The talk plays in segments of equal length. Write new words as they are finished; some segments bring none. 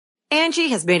Angie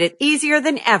has made it easier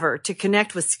than ever to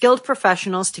connect with skilled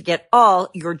professionals to get all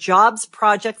your jobs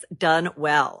projects done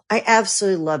well. I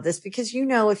absolutely love this because,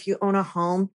 if you own a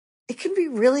home, it can be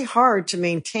really hard to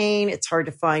maintain. It's hard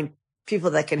to find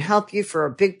people that can help you for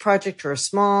a big project or a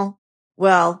small.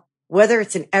 Well, whether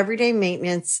it's in everyday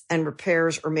maintenance and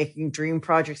repairs or making dream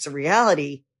projects a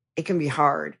reality, it can be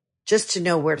hard just to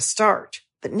know where to start.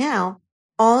 But now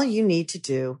all you need to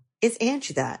do is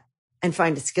Angie that and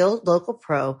find a skilled local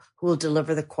pro who will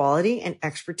deliver the quality and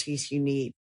expertise you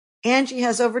need. Angie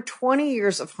has over 20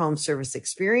 years of home service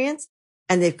experience,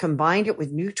 and they've combined it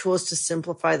with new tools to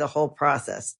simplify the whole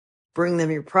process. Bring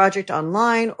them your project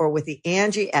online or with the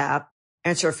Angie app,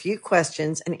 answer a few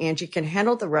questions, and Angie can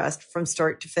handle the rest from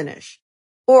start to finish.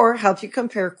 Or help you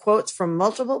compare quotes from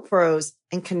multiple pros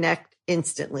and connect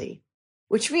instantly,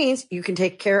 which means you can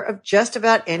take care of just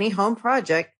about any home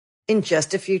project in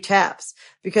just a few taps.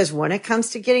 Because when it comes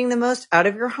to getting the most out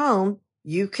of your home,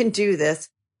 you can do this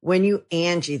when you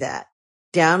Angie that.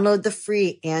 Download the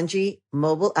free Angie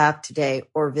mobile app today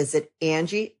or visit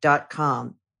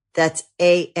Angie.com. That's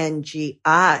ANGI.com.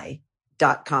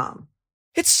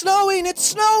 It's snowing! It's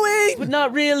snowing! But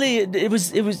not really. It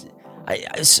was.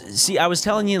 I was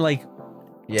telling you, like,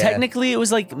 technically it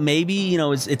was like maybe,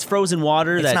 it's frozen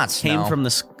water that came from the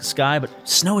sky, but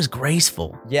snow is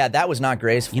graceful. Yeah, that was not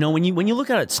graceful. When you look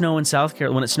at snow in South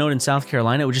Carolina, when it snowed in South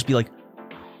Carolina, it would just be like,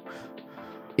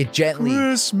 it gently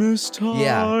Christmas time.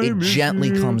 Yeah, it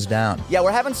gently comes down. Yeah,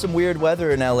 we're having some weird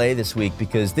weather in LA this week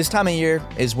because this time of year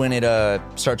is when it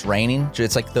starts raining.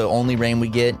 It's like the only rain we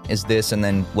get is this and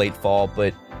then late fall.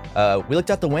 But we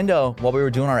looked out the window while we were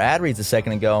doing our ad reads a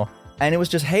second ago, and it was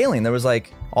just hailing. There was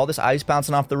like all this ice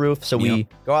bouncing off the roof. So we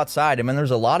go outside, and then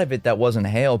there's a lot of it that wasn't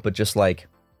hail, but just like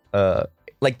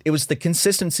it was the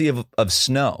consistency of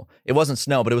snow. It wasn't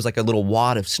snow, but it was like a little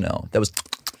wad of snow that was.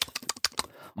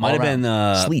 Might have been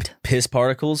sleet, piss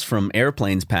particles from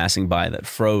airplanes passing by that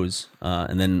froze,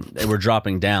 and then they were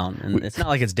dropping down. And it's not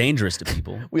like it's dangerous to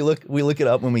people. We look it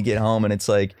up when we get home, and it's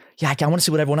like, I want to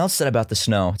see what everyone else said about the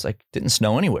snow. It's like, didn't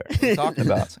snow anywhere. What are you talking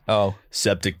about? Oh,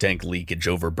 septic tank leakage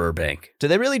over Burbank. Do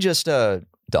they really just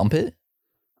dump it?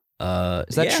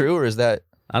 Is that true, or is that?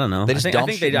 I don't know. They just dump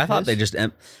shit. I thought they just.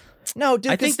 No,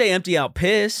 dude. I think they empty out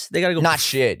piss. They gotta go. Not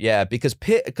shit, yeah. Because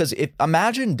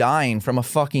imagine dying from a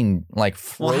fucking like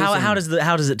frozen. Well, how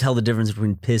does it tell the difference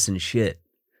between piss and shit?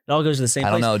 It all goes to the same place.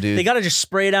 I don't know, dude. They gotta just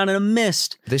spray it out in a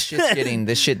mist. This shit's getting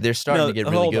They're starting to get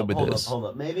really good with this. Hold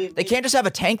up. Maybe they can't just have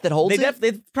a tank that holds it.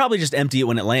 They probably just empty it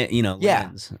when it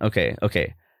lands. Okay.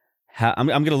 I'm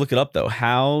gonna look it up though.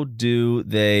 How do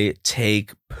they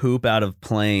take poop out of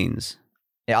planes?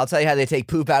 Yeah, I'll tell you how they take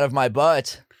poop out of my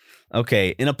butt. Okay,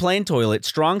 in a plane toilet,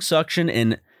 strong suction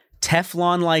and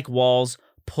Teflon-like walls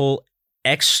pull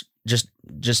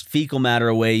just fecal matter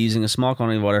away using a small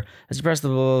quantity of water. As you press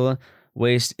the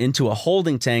waste into a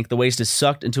holding tank, the waste is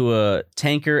sucked into a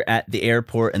tanker at the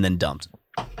airport and then dumped.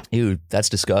 Dude, that's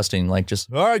disgusting. Like,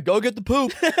 just, all right, go get the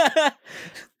poop.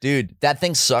 Dude, that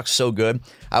thing sucks so good.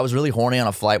 I was really horny on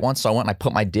a flight once, so I went and I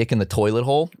put my dick in the toilet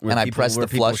hole and I pressed the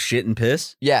flush. Shit and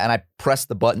piss? Yeah, and I pressed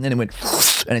the button and it went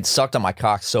and it sucked on my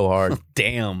cock so hard.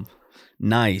 Damn.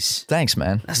 Nice. Thanks,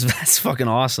 man. That's fucking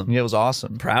awesome. Yeah, it was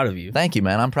awesome. Proud of you. Thank you,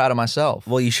 man. I'm proud of myself.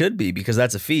 Well, you should be, because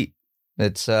that's a feat.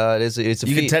 It's a feat.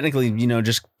 You can technically,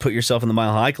 just put yourself in the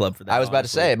Mile High Club for that. I was about to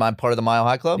say, am I part of the Mile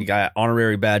High Club? You got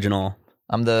honorary badge and all.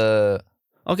 I'm the...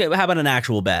 Okay, but how about an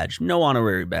actual badge? No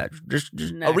honorary badge. Just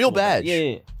a real badge.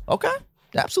 Yeah. Okay.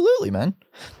 Absolutely, man.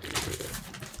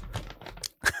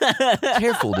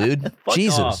 Careful, dude.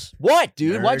 Jesus. Off. What,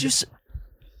 dude? Nerd. Why'd you...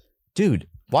 Dude,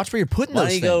 watch where you're putting those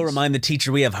things. Why don't you go remind the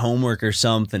teacher we have homework or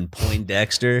something,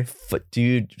 Poindexter? But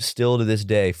dude, still to this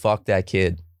day, fuck that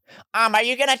kid. Are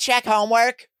you gonna check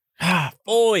homework?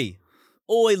 Oi,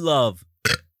 love.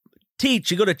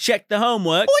 Teach, you gotta check the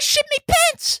homework. Oh, shit me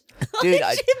pants! Dude,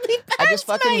 I just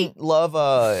fucking love,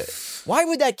 why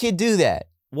would that kid do that?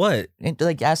 What? And,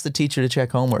 like, ask the teacher to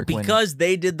check homework. Because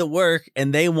they did the work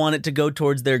and they want it to go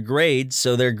towards their grade,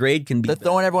 so their grade can be They're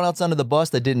throwing everyone else under the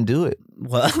bus that didn't do it.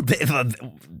 Well,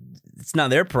 it's not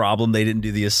their problem they didn't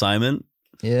do the assignment.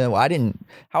 Yeah, well, I didn't.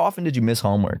 How often did you miss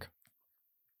homework?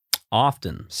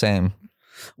 Often. Same.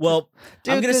 Well,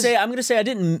 dude, I'm gonna say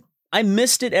I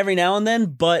missed it every now and then,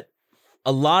 but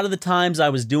a lot of the times I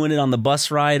was doing it on the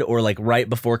bus ride or like right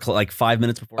before, like 5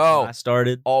 minutes before class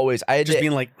started. Always. I had just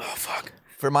being like, oh, fuck.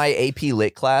 For my AP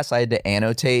Lit class, I had to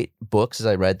annotate books as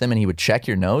I read them, and he would check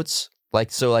your notes.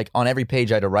 So on every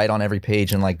page, I had to write on every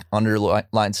page and like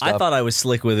underline stuff. I thought I was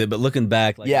slick with it, but looking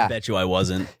back, I bet you I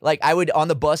wasn't. Like on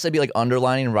the bus, I'd be like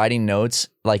underlining and writing notes,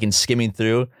 like and skimming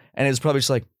through, and it was probably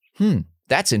just like,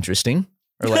 that's interesting.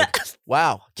 Or like,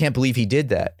 wow, can't believe he did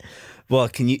that. Well,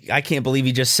 I can't believe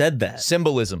he just said that.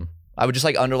 Symbolism. I would just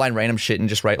like underline random shit and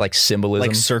just write like symbolism.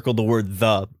 Like circle the word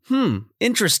the.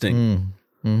 Interesting.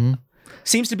 Mm-hmm.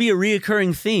 Seems to be a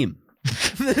reoccurring theme.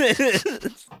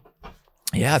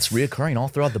 Yeah, it's reoccurring all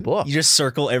throughout the book. You just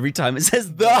circle every time it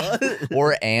says the.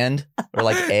 Or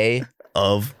like a.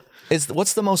 Of.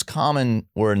 What's the most common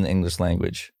word in the English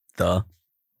language? The.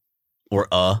 Or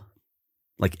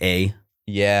like a.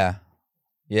 Yeah,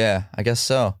 I guess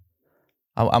so.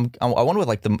 I wonder what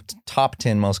like the top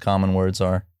 10 most common words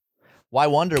are. Why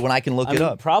wonder when I can look it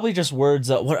up? Probably just words.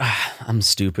 I'm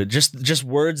stupid. Just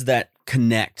words that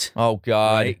connect. Oh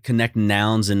God, right? Connect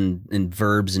nouns and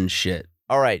verbs and shit.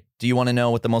 All right. Do you want to know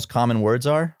what the most common words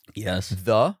are? Yes.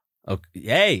 The. Okay.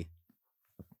 Yay.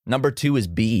 Number 2 is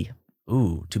be.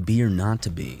 Ooh, to be or not to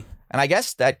be. And I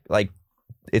guess that like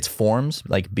its forms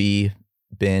like be,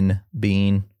 been,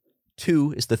 being.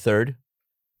 2 is the third.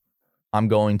 I'm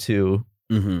going to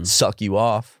suck you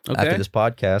off after this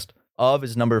podcast. Of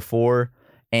is number 4.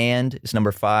 And is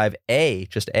number 5.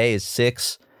 Just A is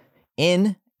 6.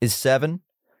 In is 7.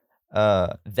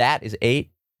 That is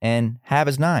 8. And have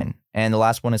is 9. And the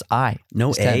last one is I.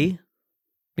 No A? 10.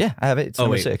 Yeah, I have it. It's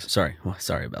number 6. Sorry. Well,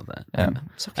 sorry about that. Okay.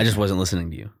 I just wasn't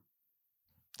listening to you.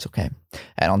 It's okay.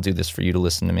 I don't do this for you to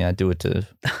listen to me. I do it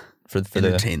for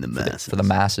entertain the masses. For the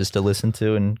masses to listen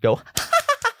to and go,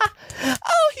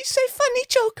 oh, he say funny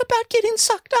joke about getting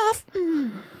sucked off.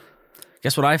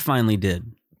 Guess what I finally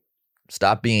did?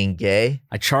 Stop being gay.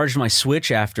 I charged my Switch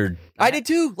after... I did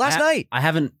too, last night. I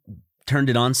haven't turned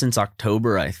it on since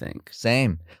October, I think.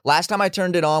 Same. Last time I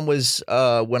turned it on was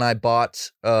when I bought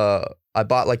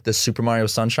like the Super Mario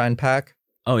Sunshine pack.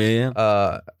 Oh, yeah.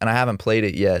 And I haven't played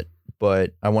it yet,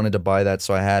 but I wanted to buy that,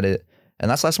 so I had it. And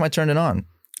that's the last time I turned it on.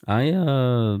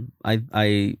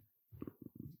 I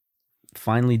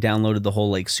finally downloaded the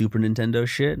whole like Super Nintendo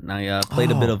shit, and I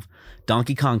played a bit of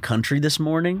Donkey Kong Country this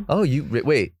morning. Oh,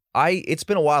 wait. It's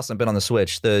been a while since I've been on the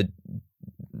Switch. The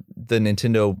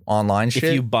Nintendo online shit.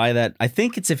 If you buy that, I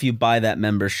think it's if you buy that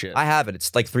membership. I have it.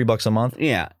 It's like $3 a month.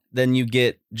 Yeah. Then you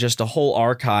get just a whole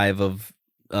archive of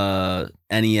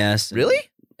NES. Really?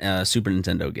 Super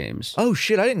Nintendo games. Oh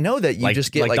shit! I didn't know that you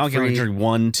just get like Donkey Kong Country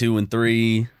 1, 2, and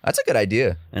 3. That's a good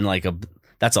idea. And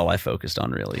that's all I focused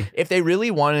on really. If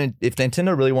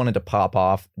Nintendo really wanted to pop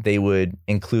off, they would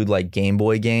include like Game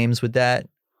Boy games with that,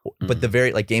 but the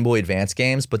very like Game Boy Advance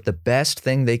games. But the best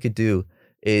thing they could do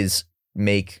is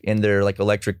make in their like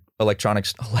electric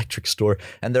store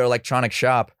and their electronic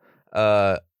shop,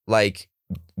 like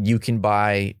you can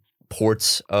buy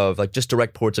ports of like just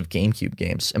direct ports of GameCube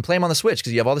games and play them on the Switch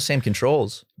because you have all the same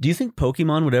controls. Do you think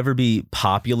Pokemon would ever be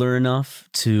popular enough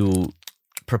to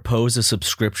propose a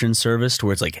subscription service to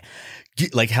where it's like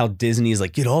how Disney is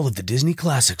like, get all of the Disney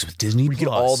classics with Disney Plus. Get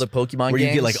all the Pokemon where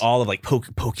games. You get like all of like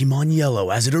Pokemon Yellow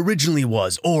as it originally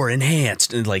was or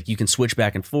enhanced, and like you can switch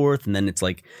back and forth, and then it's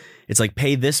like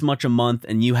pay this much a month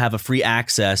and you have a free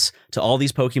access to all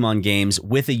these Pokemon games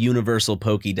with a universal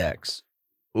Pokédex.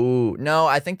 Ooh, no,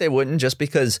 I think they wouldn't, just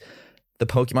because the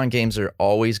Pokemon games are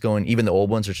always going, even the old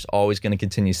ones are just always going to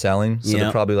continue selling. So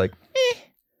they're probably like,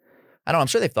 I don't know. I'm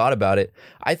sure they've thought about it.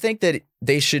 I think that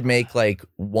they should make like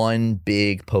one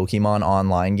big Pokemon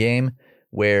online game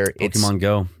where Pokemon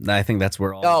Go. I think that's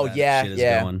where all shit is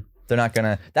going. They're not going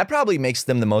to, that probably makes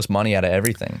them the most money out of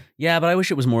everything. Yeah, but I wish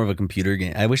it was more of a computer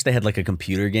game. I wish they had like a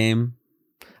computer game.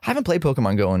 I haven't played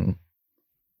Pokemon Go in,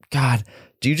 God,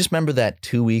 do you just remember that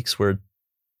 2 weeks where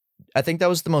I think that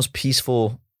was the most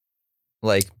peaceful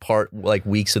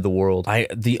weeks of the world.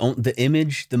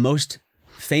 The most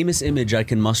famous image I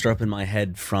can muster up in my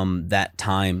head from that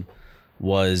time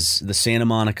was the Santa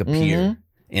Monica Pier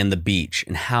and the beach,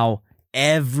 and how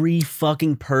every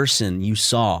fucking person you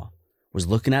saw was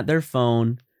looking at their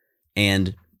phone,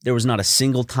 and there was not a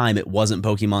single time it wasn't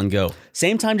Pokemon Go.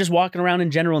 Same time just walking around in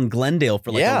general in Glendale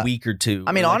for like a week or two.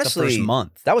 I mean, honestly, the first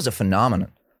month. That was a phenomenon.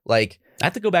 Like, I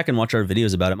have to go back and watch our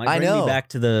videos about it. Might bring me back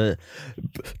to the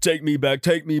take me back.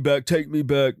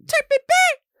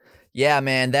 Yeah,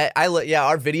 man.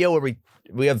 Our video where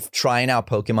we have trying out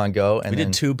Pokemon Go, and we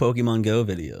did 2 Pokemon Go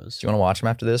videos. Do you want to watch them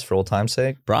after this for old time's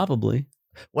sake? Probably.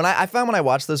 When I found when I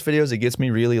watch those videos, it gets me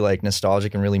really like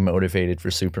nostalgic and really motivated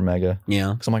for Super Mega.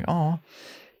 Yeah, because I'm like, oh,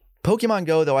 Pokemon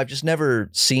Go though. I've just never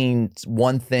seen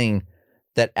one thing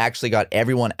that actually got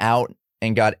everyone out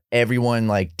and got everyone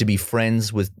like to be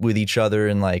friends with each other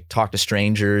and like talk to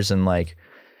strangers, and like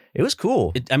it was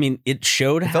cool. It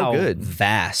showed how good.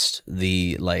 vast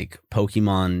the like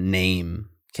Pokemon name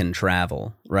can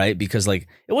travel, right? Because like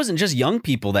it wasn't just young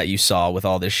people that you saw with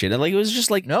all this shit. Like it was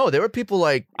just like No, there were people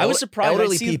like I was surprised.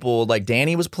 elderly people. Like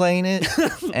Danny was playing it,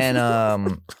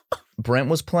 and Brent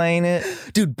was playing it.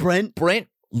 Dude, Brent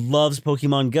loves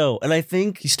Pokemon Go, and I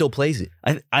think He still plays it.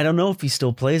 I don't know if he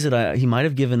still plays it. He might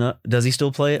have given up. Does he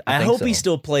still play it? I think hope so. he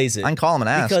still plays it. I can call him and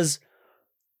ask.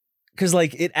 Because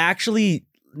like it actually,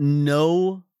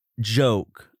 no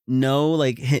joke, no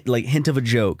like hint of a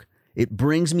joke. It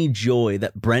brings me joy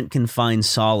that Brent can find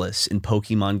solace in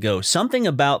Pokemon Go. Something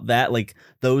about that, like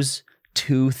those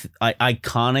two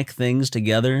iconic things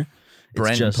together.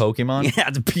 Brent and Pokemon? Yeah,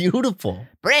 it's beautiful.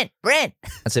 Brent.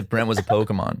 That's if Brent was a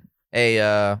Pokemon. Hey,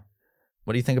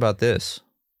 what do you think about this?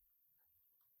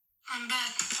 I'm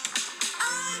back.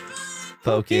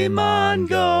 Pokemon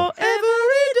Go.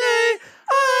 Every day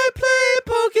I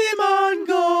play Pokemon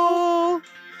Go.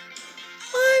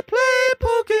 I play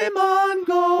Pokemon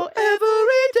Go.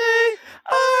 Every day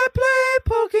I play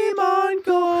Pokemon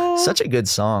Go. Such a good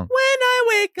song. When I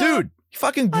wake up, Dude, he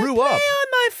fucking grew I play up. on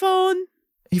my phone.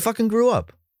 He fucking grew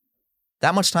up.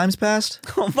 That much time's passed?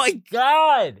 Oh my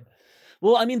god.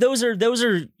 Well, I mean, those are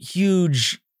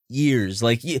huge years.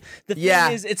 Like the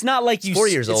thing is, it's not like you. 4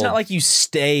 years it's old. not like you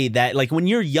stay that. Like when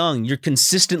you're young, you're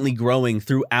consistently growing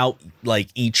throughout like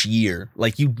each year.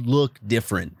 Like you look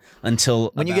different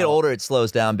until When you get older, it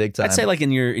slows down big time. I'd say like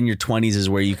in your 20s is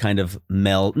where you kind of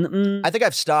melt. I think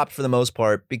I've stopped for the most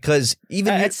part because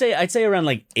even I'd say around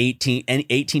like 18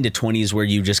 to 20 is where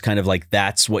you just kind of like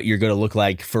that's what you're going to look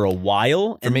like for a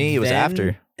while. For me, it was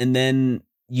after. And then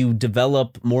you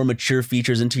develop more mature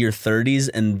features into your 30s,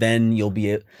 and then you'll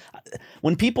be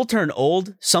when people turn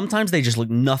old, sometimes they just look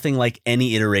nothing like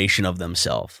any iteration of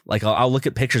themselves. Like I'll look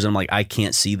at pictures and I'm like, I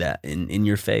can't see that in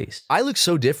your face. I look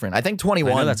so different. I think I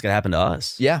 21. know that's gonna happen to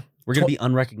us. Yeah. We're gonna be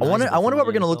unrecognizable. I wonder what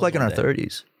we're from gonna look like in our one day.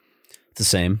 30s. It's the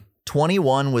same.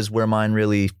 21 was where mine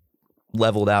really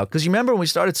leveled out. Because you remember when we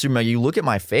started Super Mario, you look at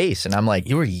my face and I'm like,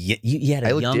 You had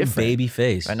I a look young different. baby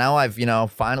face. and now I've,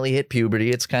 finally hit puberty.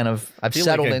 It's kind of, I've feel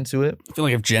settled like into it. I feel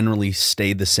like I've generally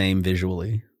stayed the same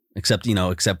visually, except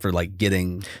for like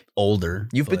getting older.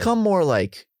 You've become more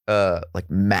like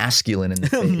masculine in the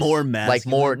face. More masculine. Like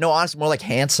more, no, honestly, more like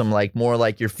handsome, like more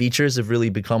like your features have really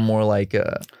become more like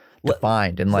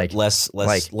defined and like,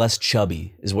 less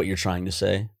chubby is what you're trying to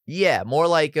say. yeah, more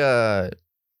like, I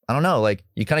don't know, like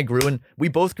you kind of grew in, we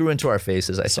both grew into our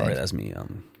faces, I Sorry, think. that's me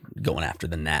going after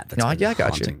the gnat. That's No, been yeah, I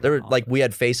got you. haunting There were me. like, we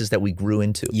had faces that we grew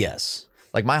into. Yes.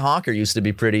 Like my honker used to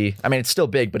be pretty, I mean, it's still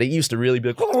big, but it used to really be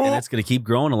like, And it's going to keep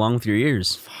growing along with your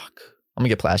ears. fuck. I'm gonna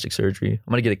get plastic surgery.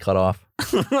 I'm gonna get it cut off.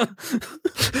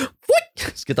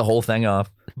 Just get the whole thing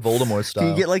off. Voldemort style.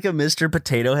 Can you get like a Mr.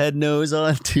 Potato Head nose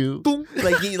on too?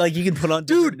 like you can put on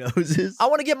different noses. I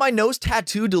want to get my nose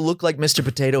tattooed to look like Mr.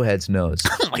 Potato Head's nose.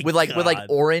 my with like God.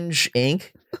 orange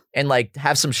ink and like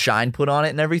have some shine put on it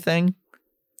and everything.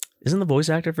 Isn't the voice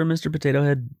actor for Mr. Potato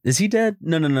Head? Is he dead?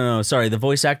 No. Sorry, the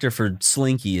voice actor for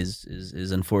Slinky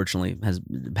is unfortunately has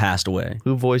passed away.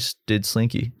 Who voiced did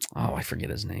Slinky? Oh, I forget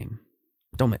his name.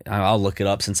 I'll look it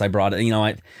up since I brought it.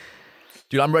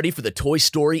 Dude, I'm ready for the Toy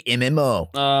Story MMO.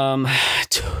 I'm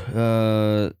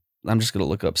just gonna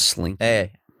look up Slinky.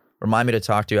 Hey, remind me to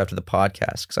talk to you after the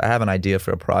podcast because I have an idea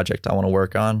for a project I want to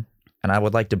work on, and I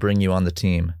would like to bring you on the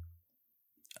team.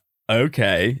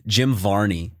 Okay, Jim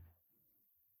Varney.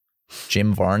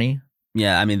 Jim Varney,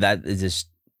 Yeah, I mean that is just,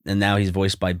 and now he's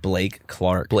voiced by Blake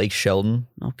Clark. Blake Sheldon.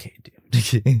 Okay,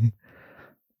 dude.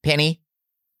 Penny.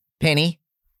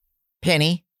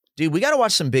 Dude, we got to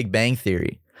watch some Big Bang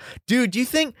Theory. Dude, do you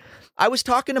think... I was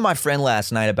talking to my friend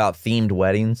last night about themed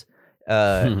weddings,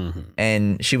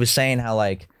 and she was saying how,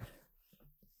 like...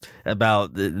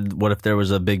 About what if there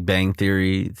was a Big Bang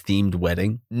Theory themed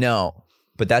wedding? No,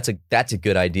 but that's a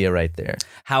good idea right there.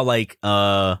 How like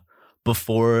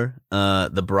before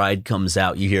the bride comes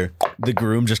out, you hear the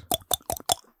groom just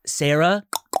Sarah.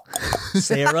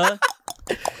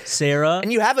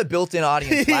 And you have a built-in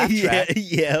audience laugh track.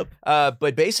 Yep.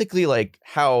 But basically, like,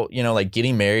 how, like,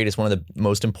 getting married is one of the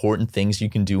most important things you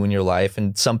can do in your life,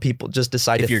 and some people just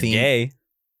decide If to you're theme... gay.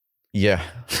 Yeah.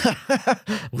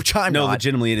 Which I'm No, not.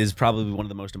 legitimately, it is probably one of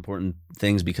the most important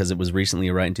things because it was recently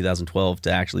a right in 2012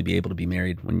 to actually be able to be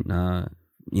married when,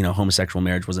 homosexual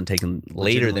marriage wasn't taken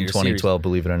Later legitimately than or serious. 2012,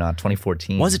 believe it or not,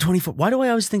 2014. Was it 24? Why do I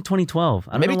always think 2012?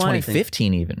 I don't Maybe know why I think-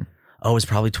 2015 even. Oh, it's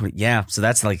probably 20. Yeah, so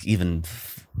that's like even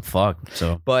fuck.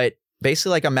 So But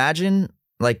basically, like, imagine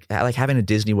like having a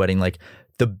Disney wedding, like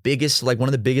the biggest, like one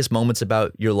of the biggest moments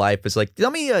about your life is like,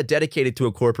 let me dedicate it to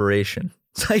a corporation.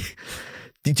 It's like,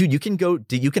 dude, you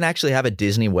can actually have a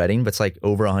Disney wedding, but it's like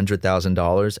over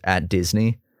 $100,000 at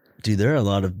Disney. Dude, there are a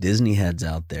lot of Disney heads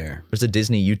out there. There's a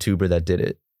Disney YouTuber that did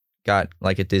it. Got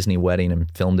like a Disney wedding and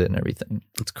filmed it and everything.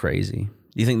 It's crazy.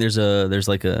 Do you think there's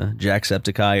like a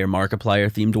Jacksepticeye or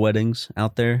Markiplier themed weddings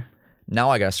out there? Now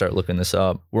I gotta start looking this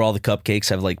up. Where all the cupcakes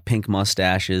have like pink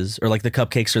mustaches, or like the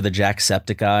cupcakes are the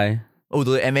Jacksepticeye.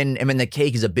 Oh, and then the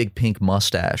cake is a big pink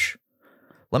mustache.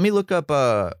 Let me look up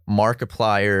a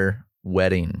Markiplier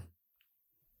wedding.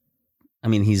 I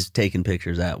mean, he's taking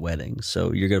pictures at weddings,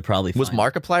 so you're gonna probably Was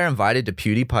Markiplier invited to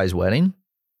PewDiePie's wedding?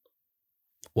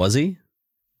 Was he?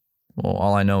 Well,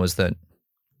 all I know is that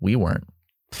we weren't.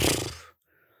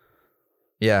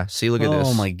 Yeah, see, look at this.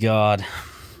 Oh my God.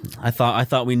 I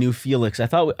thought we knew Felix. I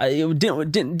thought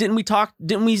didn't we talk?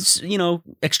 Didn't we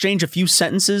exchange a few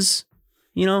sentences?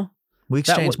 We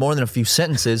exchanged more than a few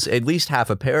sentences, at least half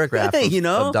a paragraph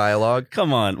of dialogue.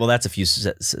 Come on. Well, that's a few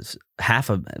half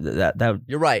of that.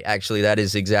 You're right. Actually, that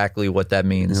is exactly what that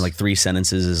means. Like 3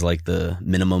 sentences is like the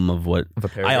minimum of what of a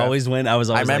paragraph. I was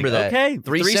always remember like, that. okay,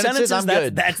 3 sentences. I'm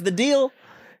good. That's the deal.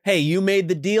 Hey, you made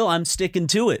the deal. I'm sticking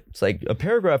to it. It's like a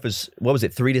paragraph is, what was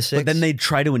it, 3 to 6? But then they'd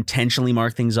try to intentionally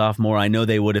mark things off more. I know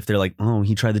they would if they're like, oh,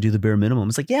 he tried to do the bare minimum.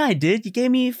 It's like, yeah, I did. You gave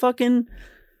me fucking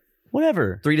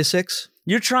whatever. 3 to 6?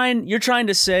 You're trying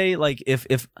to say, like,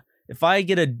 if I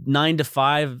get a 9 to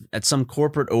 5 at some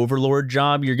corporate overlord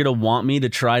job, you're gonna want me to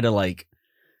try to, like,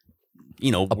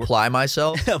 apply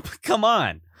myself? Come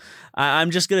on.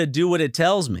 I'm just gonna do what it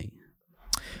tells me.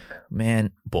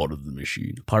 Man, part of the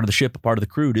machine, part of the ship, part of the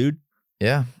crew, dude.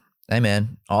 Yeah. Hey,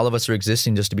 man, all of us are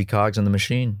existing just to be cogs in the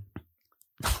machine.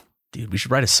 Dude, we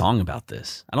should write a song about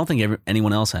this. I don't think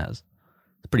anyone else has.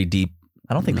 It's pretty deep.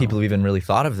 I don't think people have even really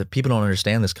thought of it. People don't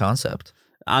understand this concept.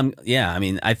 Yeah, I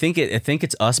mean, I think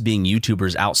it's us being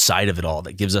YouTubers outside of it all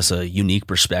that gives us a unique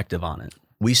perspective on it.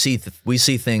 We see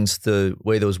things the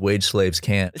way those wage slaves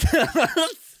can't.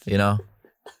 How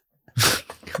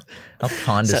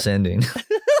condescending.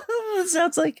 It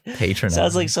sounds like patronizing.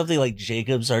 Sounds like something like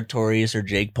Jacob Sartorius or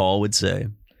Jake Paul would say.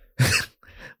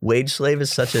 Wage slave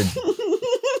is such a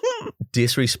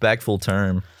disrespectful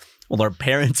term. Well, our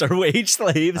parents are wage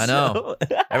slaves. I know.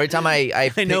 So. Every time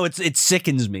I know it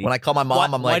sickens me. When I call my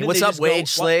mom, I'm like, "What's up, wage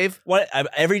slave?"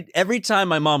 Every time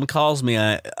my mom calls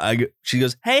me, she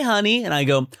goes, "Hey, honey," and I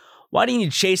go, "Why don't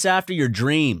you chase after your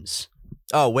dreams?"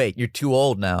 Oh, wait, you're too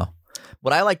old now.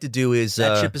 What I like to do is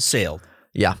that ship has sailed.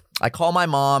 Yeah, I call my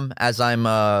mom as I'm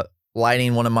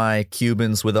lighting one of my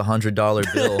Cubans with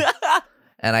 $100 bill,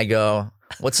 and I go,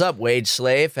 "What's up, wage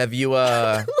slave? Have you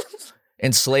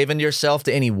enslaving yourself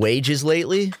to any wages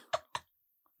lately?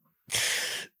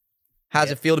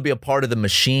 How's it feel to be a part of the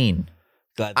machine?"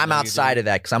 I'm outside of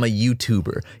that because I'm a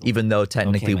YouTuber, even though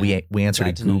technically we answer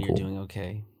to Google. You're doing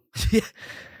okay.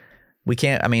 We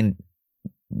can't. I mean,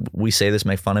 we say this,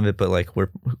 make fun of it, but like,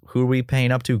 who are we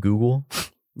paying up to? Google.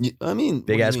 I mean,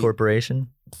 big ass corporation.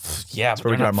 Yeah, but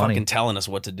they're not fucking telling us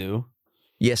what to do.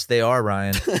 Yes, they are,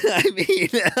 Ryan. I mean,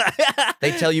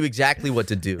 they tell you exactly what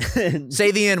to do.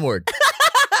 Say the N-word.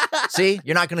 See,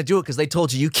 you're not going to do it because they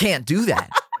told you can't do that.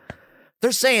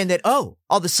 They're saying that, all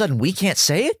of a sudden we can't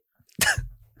say it?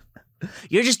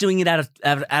 You're just doing it out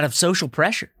of social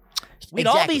pressure. We'd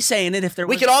all be saying it if there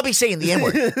was... We could all be saying the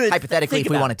N-word, hypothetically, if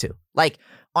we wanted to. Like,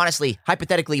 honestly,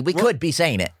 hypothetically, we could be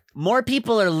saying it. More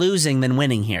people are losing than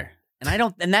winning here.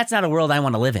 And that's not a world I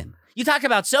want to live in. You talk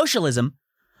about socialism.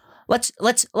 Let's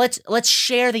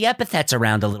share the epithets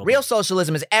around a little bit. Real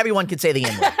socialism is everyone can say the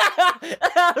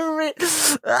N-word.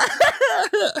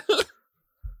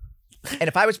 And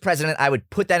if I was president, I would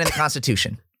put that in the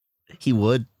Constitution. He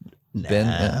would?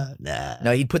 Nah.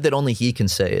 No, he'd put that only he can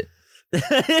say it.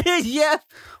 Yeah.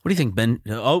 What do you think, Ben?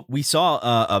 Oh, we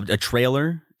saw a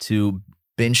trailer to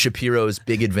Ben Shapiro's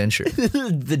Big Adventure.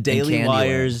 The Daily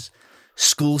Wire's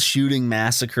school shooting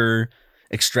massacre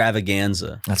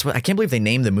extravaganza. That's what I can't believe they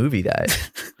named the movie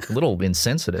that. A little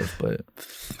insensitive, but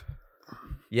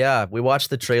yeah, we watched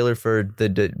the trailer for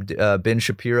the Ben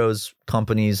Shapiro's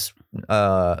company's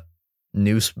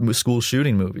new school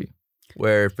shooting movie,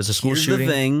 where it was a school shooting.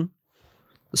 The thing,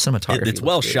 the cinematography. It's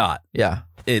well shot. Yeah,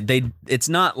 it's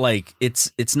not like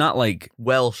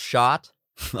well shot.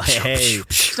 Hey,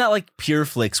 it's not like Pure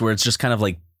Flicks where it's just kind of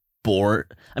like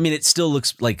bored. I mean, it still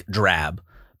looks like drab,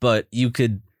 but you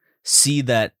could see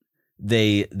that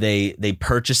they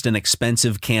purchased an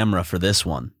expensive camera for this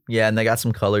one. Yeah, and they got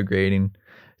some color grading.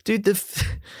 Dude, the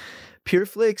Pure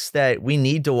Flicks that we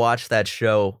need to watch that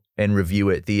show and review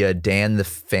it. The Dan the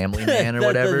Family Man or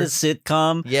whatever. The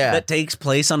sitcom that takes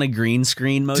place on a green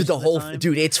screen most of the time.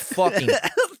 Dude, it's fucking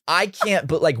I can't,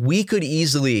 but like we could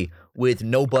easily with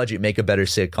no budget make a better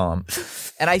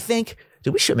sitcom. And I think,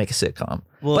 dude, we should make a sitcom.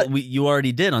 Well, you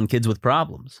already did on Kids with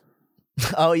Problems.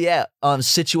 Oh yeah,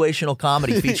 situational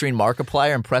comedy featuring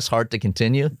Markiplier and Press Hard to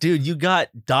Continue. Dude, you got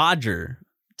Dodger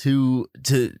to.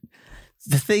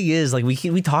 The thing is, like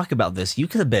we talk about this. You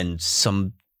could have been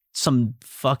some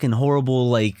fucking horrible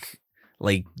like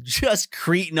just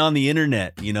cretin on the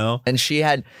internet, you know. And she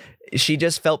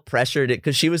just felt pressured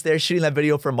because she was there shooting that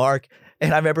video for Mark.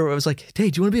 And I remember I was like,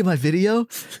 "Hey, do you want to be in my video?"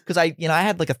 Because I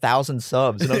had like 1,000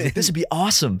 subs, and I was like, "This would be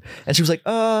awesome." And she was like,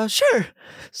 sure."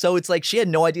 So it's like she had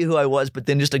no idea who I was, but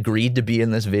then just agreed to be in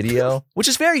this video, which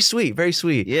is very sweet, very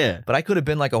sweet. Yeah. But I could have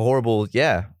been like a horrible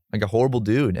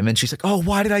dude. And then she's like, "Oh,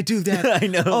 why did I do that?" I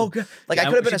know. Oh, God. Like I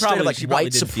could have been a straight up like she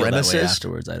white did feel that way supremacist.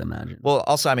 afterwards, I'd imagine. Well,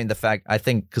 also, I mean, I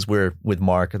think because we're with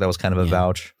Mark, that was kind of a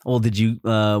vouch. Well, did you?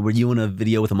 Were you in a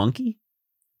video with a monkey?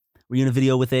 Were you in a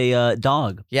video with a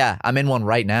dog? Yeah, I'm in one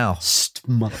right now.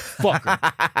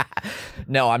 Motherfucker.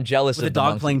 No, I'm jealous With of a the dog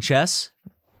monkey. playing chess?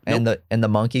 And the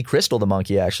monkey, Crystal the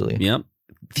monkey, actually. Yep.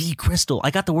 The Crystal.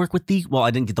 I got to work with well,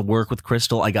 I didn't get to work with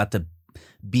Crystal. I got to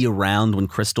be around when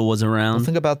Crystal was around. Well,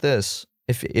 think about this.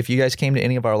 If you guys came to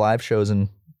any of our live shows in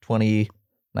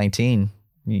 2019,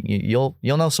 you'll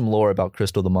know some lore about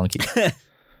Crystal the monkey.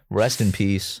 Rest in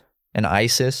peace. And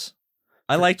Isis.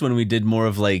 I liked when we did more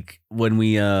of like when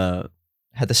we had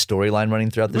the storyline running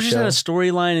throughout the we show. just had a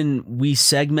storyline and we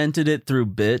segmented it through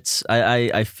bits.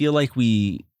 I feel like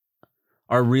we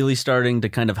are really starting to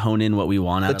kind of hone in what we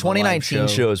want out The of a live 2019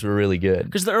 shows were really good.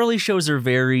 because the early shows are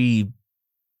very,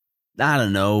 I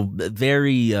don't know,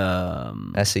 very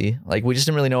messy. Like we just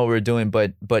didn't really know what we were doing.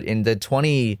 But in the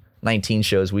 2019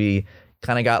 shows, we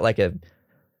kind of got like a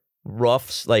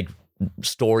rough like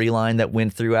storyline that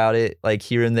went throughout it, like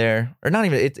here and there, or not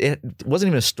even. It wasn't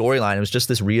even a storyline. It was just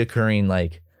this reoccurring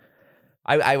like.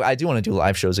 I do want to do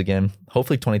live shows again.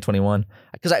 Hopefully 2021,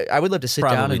 because I would love to sit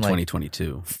probably down and like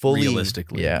 2022 fully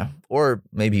realistically, yeah, or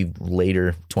maybe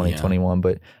later 2021.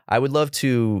 But I would love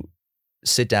to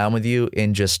sit down with you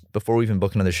and just before we even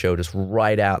book another show, just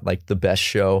write out like the best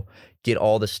show, get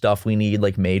all the stuff we need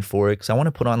like made for it. Because I want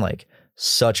to put on like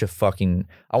such a fucking.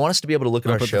 I want us to be able to look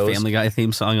at our put shows. the Family Guy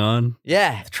theme song on,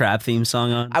 Yeah, the Trap theme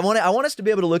song on. I want us to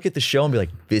be able to look at the show and be like,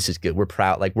 this is good. We're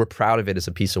proud. Like we're proud of it as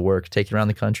a piece of work. Take it around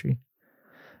the country.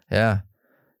 Yeah,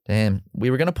 damn. We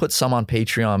were gonna put some on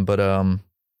Patreon, but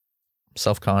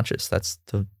self-conscious. That's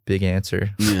the big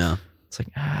answer. Yeah, It's like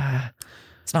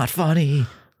it's not funny.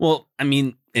 well, I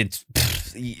mean, it's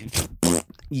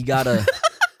you gotta.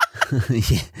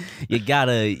 you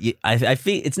gotta. I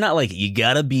feel it's not like you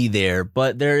gotta be there,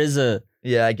 but there is a.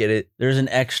 Yeah, I get it. There's an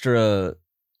extra,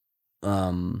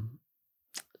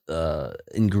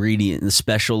 ingredient, the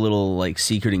special little like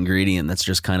secret ingredient that's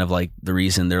just kind of like the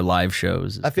reason they're live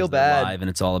shows. I feel 'cause they're bad. live and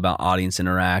it's all about audience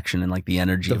interaction and like the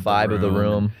energy, The of vibe of the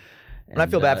room. And I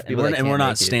feel bad for people that and we're can't not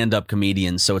make it. stand-up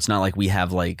comedians, so it's not like we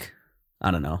have like,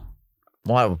 I don't know.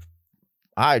 Well,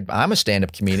 I'm a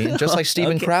stand-up comedian, just like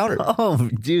Steven Okay. Crowder. Oh,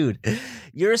 dude,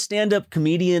 you're a stand-up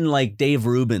comedian like Dave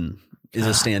Rubin is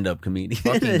a stand-up comedian.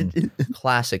 Fucking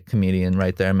classic comedian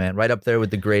right there, man. Right up there with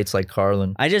the greats like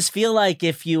Carlin. I just feel like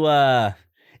if you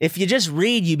just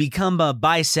read, you become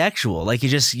bisexual. Like you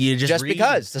just Just read.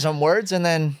 because there's some words and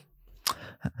then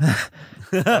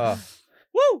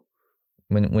Woo!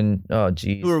 when oh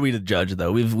geez. Who are we to judge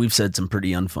though? We've said some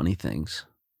pretty unfunny things.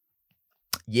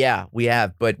 Yeah, we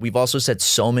have, but we've also said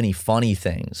so many funny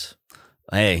things.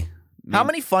 Hey, How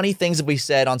many funny things have we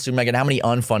said on Super Mega and how many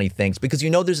unfunny things? Because you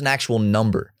know there's an actual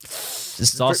number.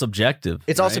 it's all subjective.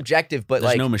 It's all right? subjective, but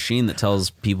There's like no machine that tells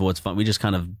people what's fun. We just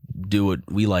kind of do what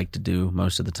we like to do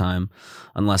most of the time,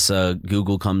 unless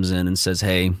Google comes in and says,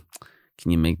 "Hey,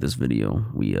 can you make this video?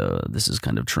 This is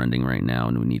kind of trending right now,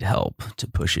 and we need help to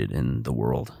push it in the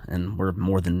world." And we're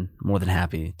more than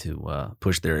happy to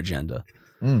push their agenda.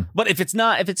 But if it's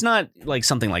not like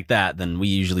something like that, then we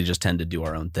usually just tend to do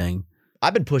our own thing.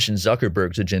 I've been pushing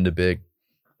Zuckerberg's agenda big.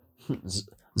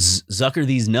 Zucker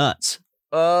these nuts.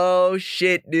 Oh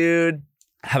shit, dude.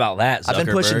 How about that, Zuckerberg? I've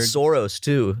been pushing Soros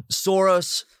too.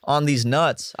 Soros on these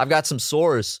nuts. I've got some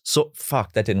sores. So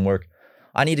fuck, that didn't work.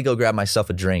 I need to go grab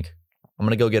myself a drink. I'm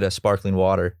gonna go get a sparkling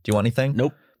water. Do you want anything?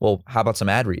 Nope. Well, how about some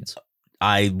ad reads?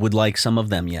 I would like some of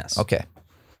them, yes. Okay.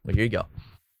 Well, here you go.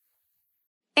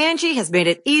 Angie has made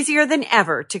it easier than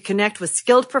ever to connect with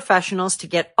skilled professionals to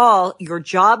get all your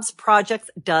jobs projects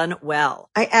done well.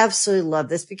 I absolutely love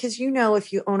this because, you know,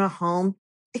 if you own a home,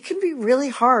 it can be really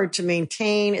hard to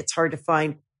maintain. It's hard to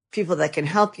find people that can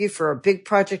help you for a big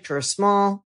project or a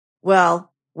small.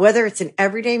 Well, whether it's in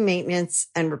everyday maintenance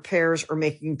and repairs or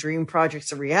making dream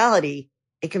projects a reality,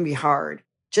 it can be hard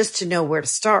just to know where to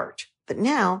start. But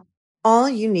now all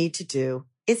you need to do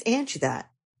is Angie that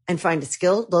and find a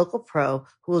skilled local pro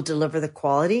who will deliver the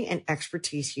quality and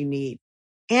expertise you need.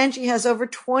 Angie has over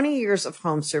 20 years of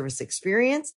home service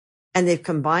experience, and they've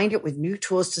combined it with new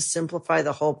tools to simplify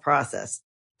the whole process.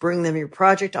 Bring them your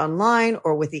project online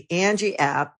or with the Angie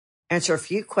app, answer a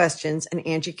few questions, and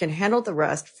Angie can handle the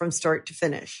rest from start to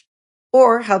finish.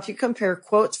 Or help you compare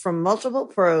quotes from multiple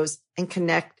pros and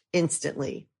connect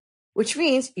instantly, which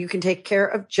means you can take care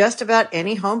of just about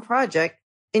any home project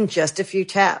in just a few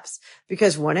taps.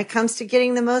 Because when it comes to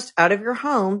getting the most out of your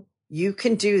home, you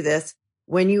can do this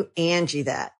when you Angie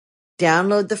that.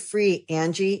 Download the free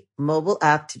Angie mobile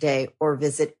app today or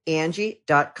visit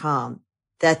Angie.com.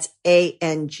 That's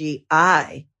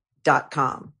ANGI.com.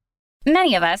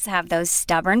 Many of us have those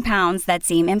stubborn pounds that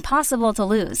seem impossible to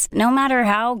lose, no matter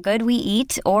how good we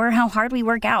eat or how hard we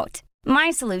work out. My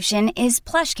solution is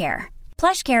PlushCare.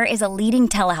 PlushCare is a leading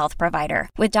telehealth provider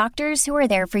with doctors who are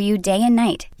there for you day and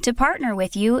night to partner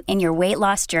with you in your weight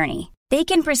loss journey. They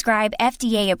can prescribe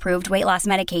FDA-approved weight loss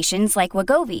medications like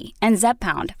Wegovy and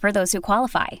Zepbound for those who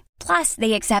qualify. Plus,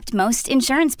 they accept most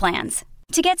insurance plans.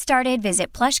 To get started,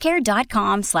 visit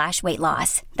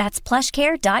plushcare.com/weightloss. That's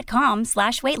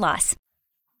plushcare.com/weightloss.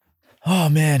 Oh,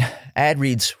 man. Ad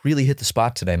reads really hit the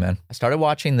spot today, man. I started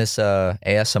watching this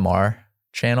ASMR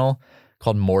channel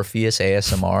called Morpheus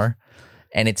ASMR.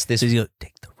 And it's this. You go,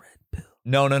 take the red pill.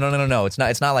 No. It's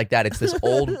not like that. It's this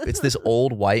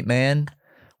old white man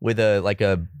with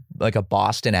a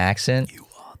Boston accent.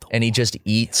 And he just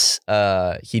eats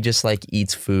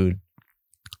eats food.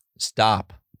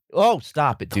 Stop. Oh,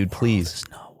 stop it, dude, please.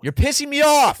 You're pissing me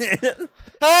off.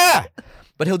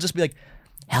 But he'll just be like,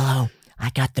 hello, I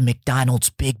got the McDonald's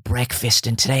big breakfast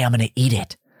and today I'm going to eat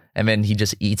it. And then he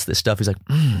just eats this stuff. He's like,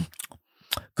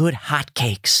 good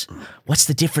hotcakes. What's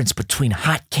the difference between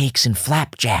hotcakes and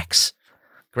flapjacks?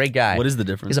 Great guy. What is the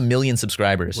difference? He has 1 million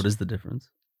subscribers. What is the difference?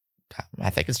 I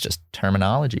think it's just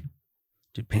terminology.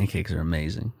 Dude, pancakes are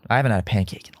amazing. I haven't had a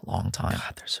pancake in a long time.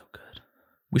 God, they're so good.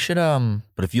 We should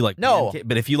But if you like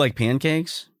but if you like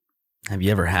pancakes, have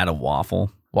you ever had a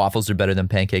waffle? Waffles are better than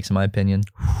pancakes in my opinion.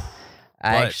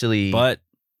 Now,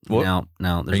 are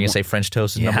you gonna say French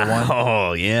toast is number one?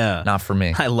 Oh yeah, not for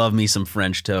me. I love me some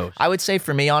French toast. I would say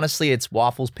for me, honestly, it's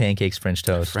waffles, pancakes, French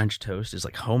toast. French toast is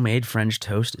like homemade French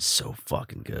toast is so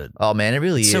fucking good. Oh man, it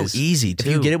really is so easy too.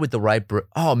 If you get it with the right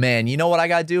oh man, you know what I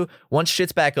gotta do? Once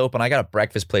shit's back open, I got a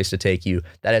breakfast place to take you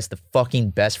that has the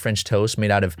fucking best French toast made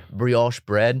out of brioche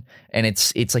bread, and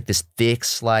it's like this thick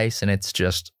slice, and it's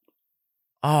just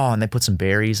and they put some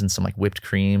berries and some like whipped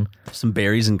cream, some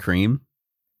berries and cream.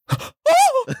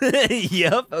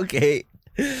 Yep. Okay.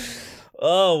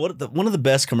 Oh, one of the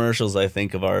best commercials I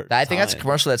think of our. I think that's a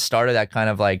commercial that started that kind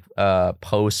of like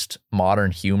post-modern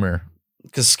humor.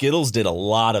 Because Skittles did a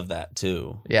lot of that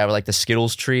too. Yeah, or like the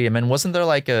Skittles tree. I mean, wasn't there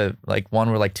like one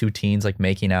where like two teens like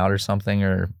making out or something,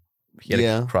 or he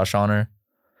had a crush on her?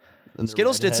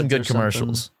 Skittles did some good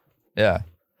commercials. Yeah,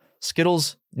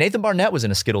 Skittles. Nathan Barnett was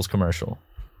in a Skittles commercial.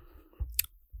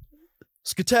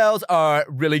 Skittles are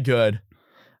really good.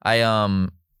 I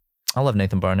love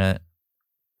Nathan Barnett.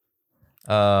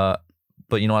 But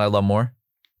you know what I love more?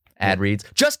 Ad reads.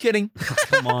 Just kidding.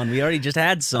 Come on, we already just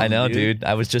had some. I know, dude.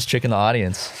 I was just tricking the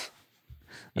audience.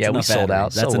 That's we sold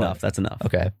out. That's enough. That's enough.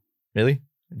 Okay. Really?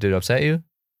 Did it upset you?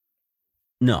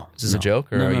 No. Is this a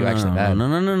joke, or are you actually mad? No.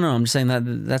 I'm just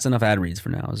saying that's enough ad reads for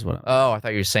now. Is what. I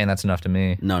thought you were saying that's enough to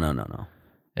me. No.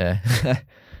 Yeah.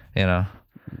 You know.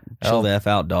 Chill the F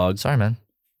out, dog. Sorry, man.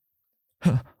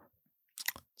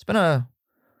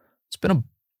 It's been a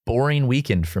boring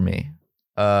weekend for me,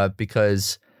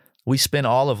 because we spent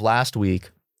all of last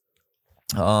week,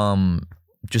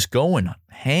 just going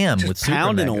ham with Super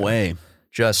pounding Mega. away.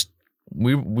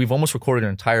 We've almost recorded an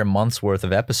entire month's worth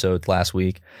of episodes last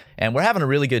week, and we're having a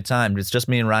really good time. It's just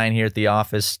me and Ryan here at the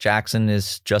office. Jackson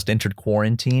is just entered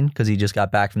quarantine because he just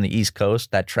got back from the East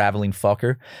Coast, that traveling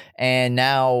fucker. And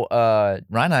now Ryan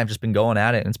and I have just been going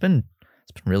at it, and it's been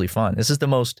really fun. This is the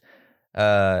most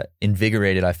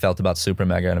invigorated I felt about Super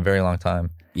Mega in a very long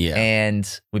time. Yeah.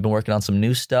 And we've been working on some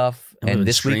new stuff, and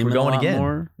this week we're going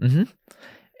again. Mm-hmm.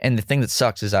 And the thing that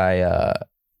sucks is I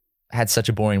had such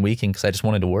a boring weekend because I just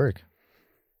wanted to work.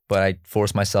 But I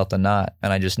forced myself to not,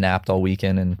 and I just napped all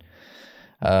weekend and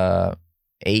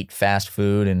ate fast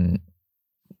food and,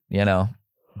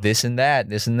 this and that.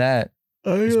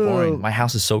 It's boring. My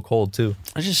house is so cold too.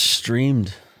 I just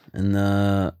streamed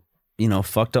and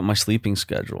fucked up my sleeping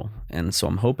schedule, and so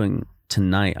I'm hoping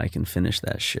tonight I can finish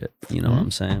that shit. You know what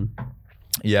I'm saying?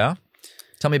 Yeah.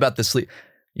 Tell me about the sleep.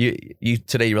 You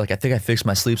today you were like, I think I fixed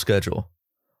my sleep schedule.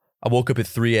 I woke up at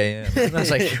 3 a.m. And I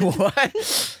was like,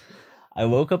 what? I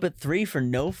woke up at 3 for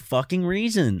no fucking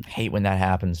reason. Hate when that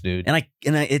happens, dude. And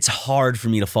it's hard for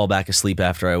me to fall back asleep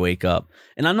after I wake up.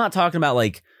 And I'm not talking about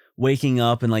like waking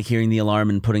up and like hearing the alarm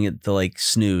and putting it to like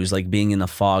snooze, like being in the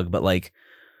fog, but like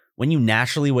when you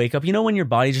naturally wake up, you know, when your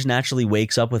body just naturally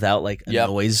wakes up without like a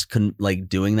noise, like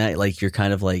doing that, like you're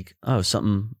kind of like, oh,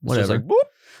 something, whatever. Like, whoop.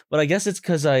 But I guess it's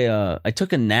because I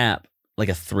took a nap, like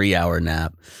a 3-hour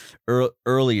nap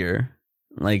earlier,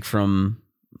 like from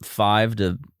 5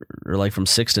 to, or like from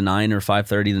 6 to 9 or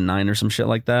 5:30 to 9 or some shit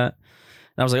like that.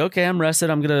 And I was like, okay, I'm rested.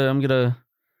 I'm gonna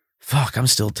fuck, I'm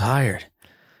still tired.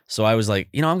 So I was like,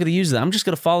 you know, I'm gonna use that. I'm just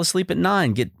gonna fall asleep at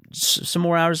 9, get some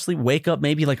more hours of sleep, wake up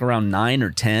maybe like around 9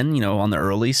 or 10, you know, on the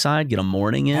early side, get a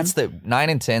morning in. That's the 9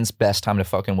 and 10's best time to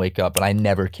fucking wake up, but I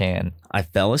never can. I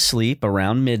fell asleep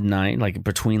around midnight, like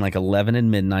between like 11 and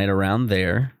midnight, around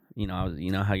there. You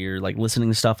know how you're like listening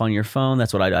to stuff on your phone.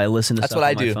 That's what I listen to. That's stuff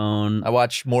what on my phone. I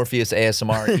watch Morpheus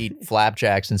ASMR eat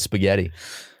flapjacks and spaghetti.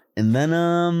 And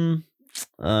then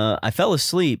I fell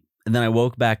asleep, and then I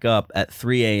woke back up at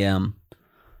 3 a.m.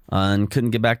 And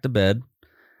couldn't get back to bed.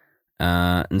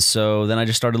 And so then I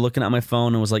just started looking at my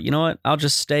phone and was like, you know what? I'll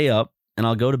just stay up and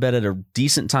I'll go to bed at a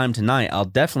decent time tonight. I'll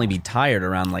definitely be tired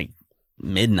around like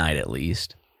midnight at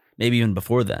least, maybe even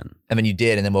before then. And then you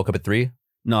did, and then woke up at 3?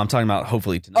 No, I'm talking about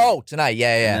hopefully tonight. Oh, tonight.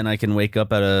 Yeah. And then I can wake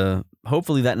up at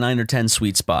hopefully that 9 or 10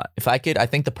 sweet spot. If I could, I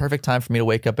think the perfect time for me to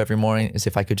wake up every morning is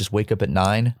if I could just wake up at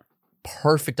 9.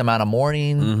 Perfect amount of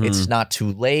morning. Mm-hmm. It's not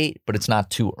too late, but it's not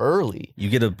too early.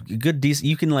 You get a good decent,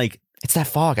 you can like. It's that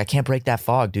fog. I can't break that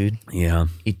fog, dude. Yeah.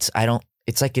 It's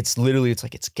like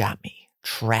it's got me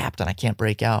trapped and I can't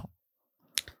break out.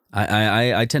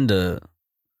 I tend to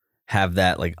have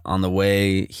that like on the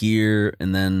way here,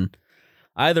 and then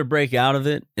I either break out of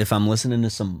it if I'm listening to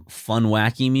some fun,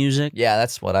 wacky music. Yeah,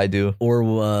 that's what I do.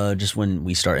 Or just when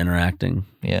we start interacting.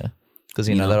 Yeah. Because,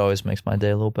 you know, that always makes my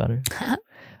day a little better.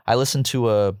 I listen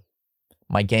to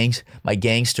my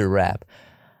gangster rap.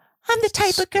 I'm the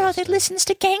type of girl that listens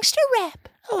to gangster rap.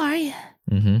 How are you?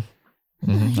 Mm-hmm.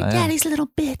 You're daddy's little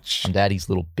bitch. I'm daddy's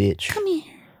little bitch. Come here.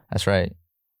 That's right.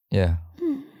 Yeah.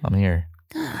 I'm here.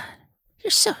 God,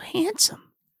 you're so handsome.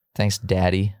 Thanks,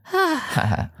 daddy.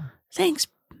 Thanks,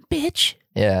 bitch.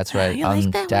 Yeah, that's right.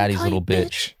 I'm like daddy's little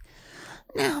bitch.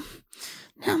 Now,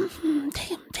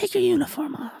 take your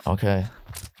uniform off. Okay.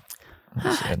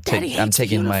 I'm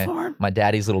taking my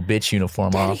daddy's little bitch uniform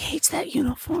off. Daddy hates that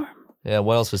uniform. Yeah,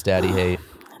 what else does daddy hate?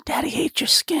 Daddy hates your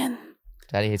skin.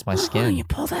 Daddy hates my Why skin. don't you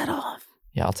pull that off?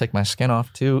 Yeah, I'll take my skin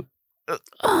off too.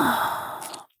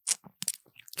 Oh,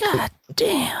 God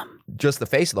damn. Just the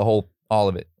face of the whole, all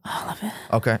of it. All of it.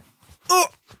 Okay.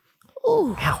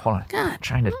 Ooh. Ow, hold on. God. I'm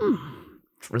trying to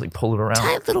really pull it around.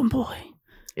 Tight little boy.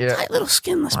 Yeah. Tight little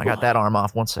skinless boy. I got that arm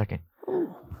off. 1 second.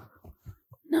 Ooh.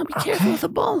 Now be careful with the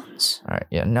bones. All right.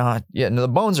 Yeah. No, the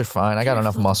bones are fine. I got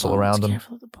enough muscle around them.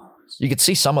 Careful with the bones. You could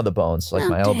see some of the bones, like now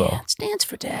my elbow. Dance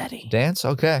for daddy. Dance?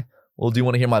 Okay. Well, do you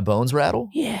want to hear my bones rattle?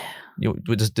 Yeah.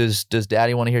 Does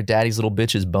daddy want to hear daddy's little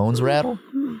bitch's bones rattle?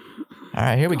 All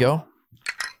right, here we go. All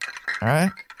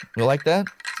right. You like that?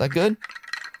 Is that good?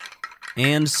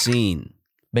 And scene.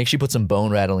 Make sure you put some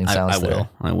bone rattling sounds there.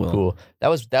 I will. Cool.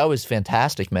 That was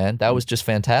fantastic, man. That was just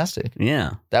fantastic.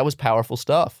 Yeah. That was powerful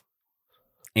stuff.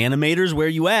 Animators, where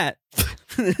you at?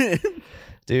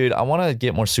 Dude, I want to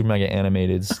get more Super Mega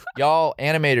animateds. Y'all,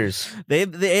 animators. They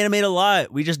animate a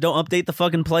lot. We just don't update the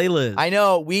fucking playlist. I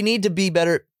know. We need to be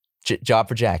better. Job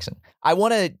for Jackson. I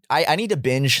need to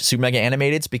binge Super Mega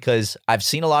animateds because I've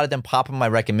seen a lot of them pop in my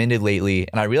recommended lately,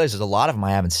 and I realize there's a lot of them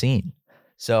I haven't seen.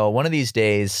 So one of these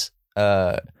days,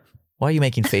 why are you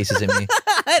making faces at me?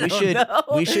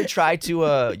 We should try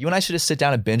to, you and I should just sit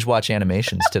down and binge watch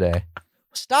animations today.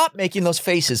 Stop making those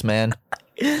faces, man.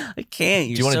 I can't.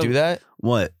 Do you want to do that?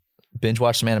 What? Binge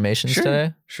watch some animations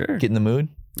today? Sure. Get in the mood?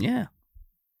 Yeah.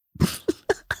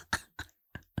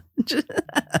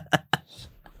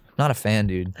 Not a fan,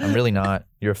 dude. I'm really not.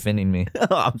 You're offending me.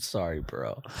 Oh, I'm sorry,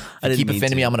 bro. If you keep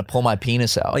offending me, I'm going to pull my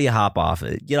penis out. Oh, you hop off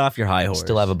it. Get off your high horse.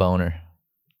 Still have a boner.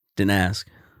 Didn't ask.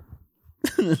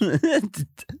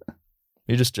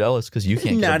 You're just jealous because you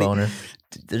can't get a boner.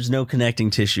 There's no connecting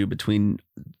tissue between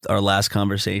our last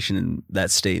conversation and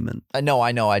that statement. I know.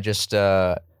 I just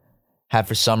have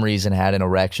for some reason had an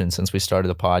erection since we started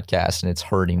the podcast, and it's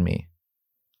hurting me.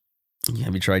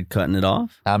 Have you tried cutting it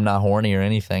off? I'm not horny or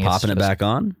anything. Popping it back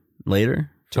on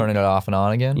later? Turning it off and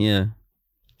on again? Yeah.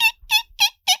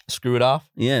 Screw it off?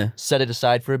 Yeah. Set it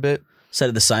aside for a bit? Set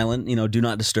it to silent, do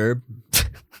not disturb.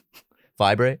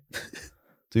 Vibrate?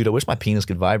 Dude, I wish my penis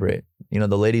could vibrate.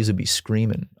 The ladies would be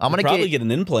screaming. I'm gonna probably get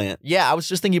an implant. Yeah, I was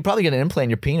just thinking you'd probably get an implant in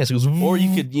your penis. Or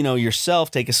you could,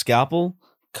 yourself take a scalpel,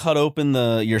 cut open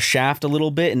your shaft a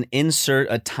little bit and insert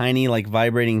a tiny like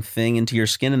vibrating thing into your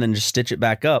skin and then just stitch it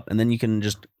back up. And then you can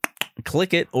just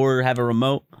click it or have a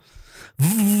remote.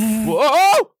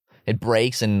 Whoa! It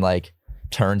breaks and like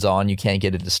turns on. You can't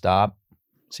get it to stop.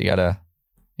 So you gotta,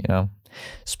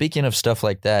 Speaking of stuff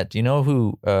like that, do you know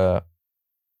who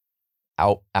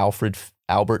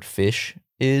Albert Fish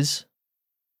is?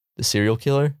 The serial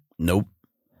killer? Nope.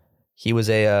 He was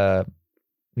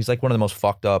he's like one of the most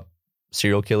fucked up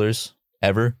serial killers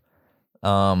ever.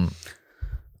 What'd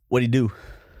he do?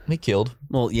 He killed.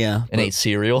 Well, yeah. And ate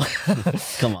cereal.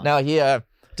 Come on. Now he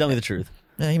tell me the truth.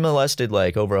 he molested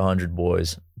like over 100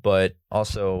 boys, but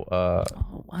also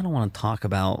I don't want to talk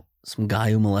about some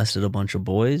guy who molested a bunch of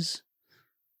boys.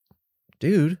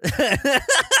 Dude.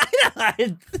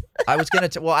 I was gonna.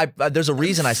 There's a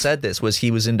reason I said this. Was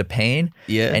he was into pain?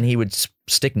 Yeah, and he would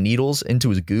stick needles into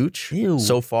his gooch. Ew.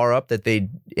 So far up that they'd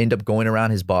end up going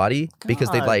around his body. God. Because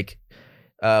they'd like.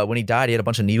 When he died, he had a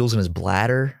bunch of needles in his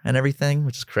bladder and everything,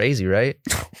 which is crazy, right?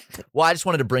 Well, I just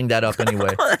wanted to bring that up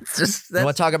anyway. You want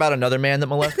to talk about another man that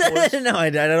molested boys? No, I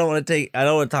don't want to I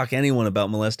don't want to talk to anyone about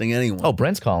molesting anyone. Oh,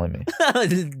 Brent's calling me.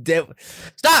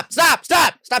 Stop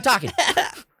talking.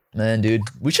 Man, dude,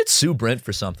 we should sue Brent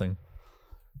for something.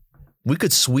 We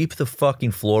could sweep the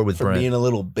fucking floor with Brent. Being a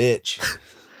little bitch.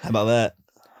 How about that?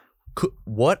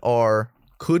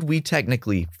 Could we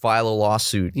technically file a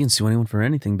lawsuit? You can sue anyone for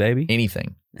anything, baby.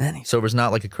 Anything. So there's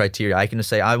not like a criteria. I can just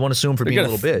say, I want to sue him for being a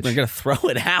little bitch. We're going to throw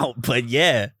it out, but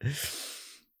yeah.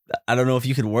 I don't know if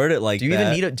you could word it like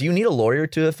that. Do you need a lawyer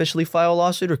to officially file a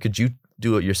lawsuit, or could you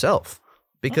do it yourself?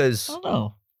 Because I don't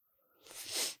know.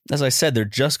 As I said, they're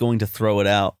just going to throw it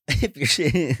out.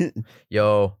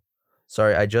 Yo,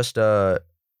 sorry,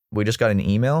 we just got an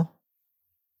email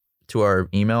to our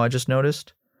email I just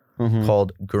noticed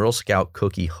called Girl Scout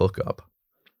Cookie Hookup.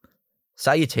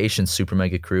 Salutations, Super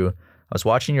Mega Crew. I was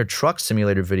watching your truck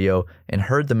simulator video and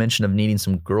heard the mention of needing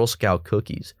some Girl Scout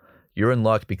cookies. You're in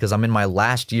luck because I'm in my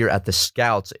last year at the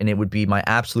Scouts, and it would be my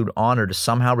absolute honor to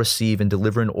somehow receive and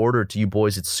deliver an order to you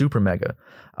boys at Super Mega.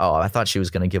 Oh, I thought she was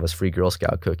going to give us free Girl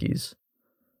Scout cookies.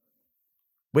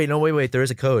 Wait. There is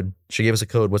a code. She gave us a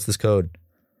code. What's this code?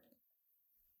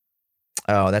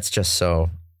 Oh, that's just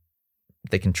so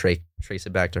they can trace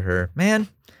it back to her. Man,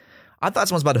 I thought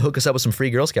someone was about to hook us up with some free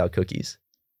Girl Scout cookies.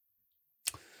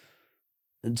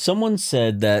 Someone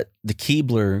said that the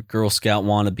Keebler Girl Scout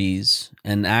wannabes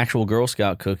and actual Girl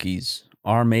Scout cookies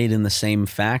are made in the same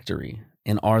factory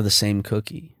and are the same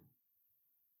cookie.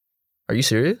 Are you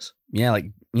serious? Yeah,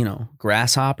 like,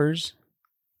 grasshoppers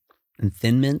and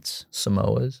Thin Mints.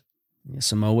 Samoas. Yeah,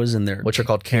 Samoas and their... Which are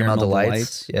called Caramel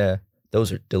Delights. Yeah,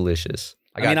 those are delicious.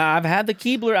 I've had the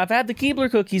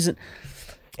Keebler cookies. And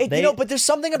but there's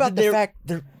something about the fact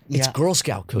it's Girl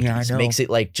Scout cookies. Yeah, I know. Makes it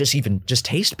like just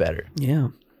taste better. Yeah,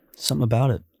 something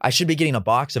about it. I should be getting a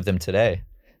box of them today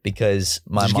because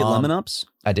my mom... Did you get Lemon Ups?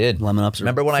 I did. Lemon Ups are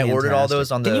Remember when fantastic. I ordered all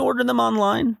those on the... Can you order them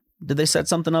online? Did they set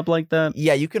something up like that?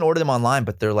 Yeah, you can order them online,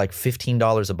 but they're like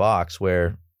 $15 a box,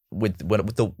 where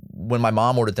when my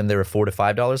mom ordered them, they were $4 to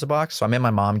 $5 a box. So I made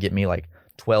my mom get me like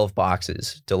 12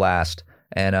 boxes to last.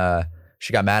 And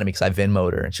she got mad at me because I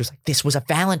Venmo'd her. And she was like, "This was a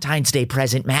Valentine's Day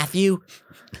present, Matthew."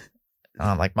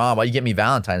 And I'm like, "Mom, why you get me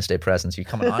Valentine's Day presents? You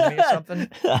coming on to me or something?"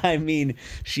 I mean,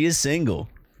 she is single.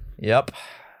 Yep.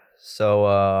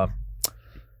 So,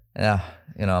 yeah,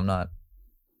 I'm not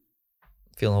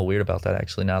feeling a little weird about that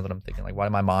actually now that I'm thinking, like, why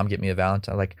did my mom get me a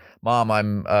Valentine? Like, Mom,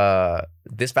 I'm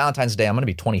this Valentine's Day I'm gonna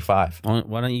be 25.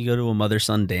 Why don't you go to a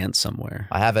mother-son dance somewhere?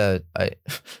 I have as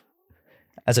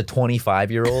a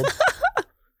 25-year-old.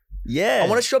 Yeah, I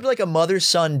want to show up to like a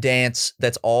mother-son dance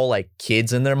that's all like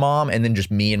kids and their mom, and then just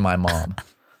me and my mom.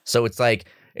 So it's like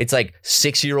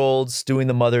 6-year-olds doing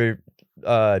the mother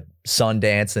son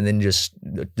dance, and then just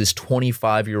this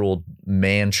 25-year-old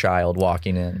man child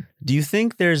walking in. Do you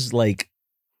think there's like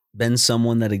been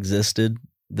someone that existed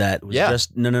that was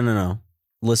just no.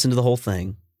 Listen to the whole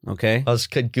thing, okay? I was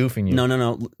goofing you.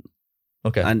 No.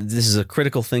 Okay. This is a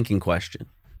critical thinking question,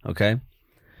 okay?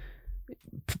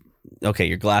 Okay,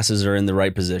 your glasses are in the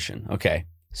right position. Okay,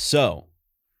 so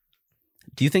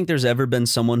do you think there's ever been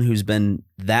someone who's been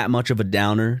that much of a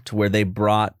downer to where they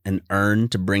brought an urn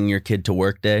to bring your kid to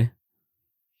work day?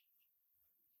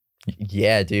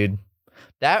 Yeah, dude.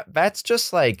 That's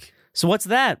just like... So what's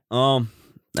that?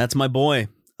 That's my boy.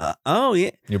 Oh, yeah.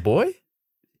 Your boy?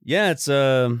 Yeah, it's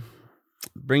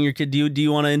bring your kid. Do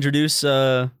you want to introduce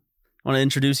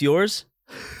yours?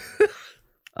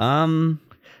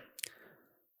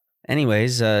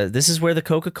 Anyways, this is where the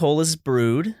Coca-Cola's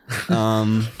brewed.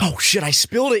 Oh shit! I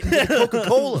spilled it in the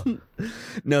Coca-Cola.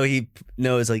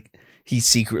 It's like He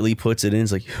secretly puts it in.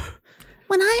 It's like,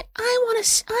 When I want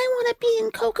to be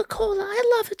in Coca-Cola.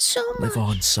 I love it so much. Live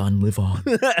on, son, live on.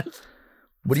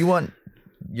 What do you want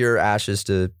your ashes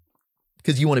to?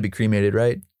 Because you want to be cremated,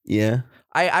 right? yeah.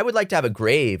 I would like to have a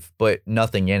grave, but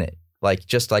nothing in it. Like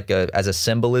just like as a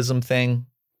symbolism thing.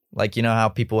 Like, you know how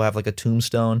people have like a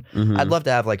tombstone? Mhm. I'd love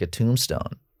to have like a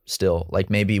tombstone still. Like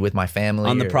maybe with my family.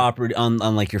 On the property, on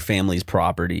like your family's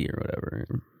property or whatever.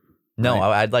 No,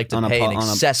 Right. I'd like to pay an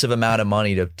excessive amount of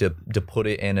money to put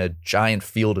it in a giant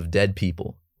field of dead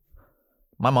people.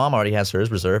 My mom already has hers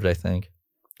reserved, I think.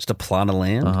 Just a plot of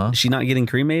land? Is she not getting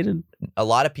cremated? A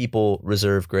lot of people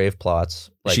reserve grave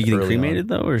plots. Is she getting cremated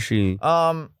though, or is she?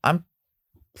 I'm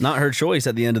Not her choice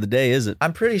at the end of the day, is it?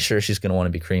 pretty sure she's gonna want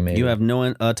to be cremated. You have no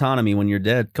autonomy when you're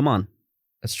dead. Come on.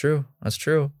 That's true. That's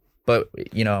true. But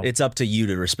you know, It's up to you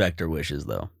to respect her wishes,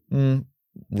 though.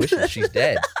 wishes she's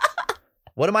dead.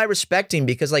 What am I respecting?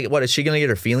 Because like, what is she gonna get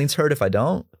her feelings hurt if I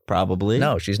don't? Probably.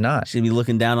 No, she's not. She'd be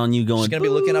looking down on you going, She's gonna be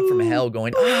looking up from hell,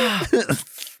 going, ah.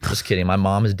 Just kidding. My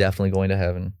mom is definitely going to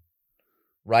heaven.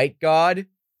 Right, God?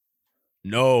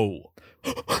 no.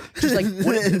 Just like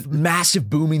what, massive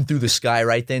booming through the sky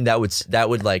right then. That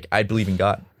would like, I'd believe in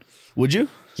God. Would you?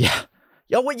 Yeah.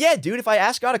 Yeah, dude. If I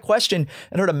asked God a question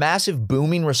and heard a massive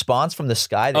booming response from the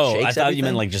sky that shakes I thought everything. you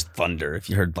meant like just thunder. If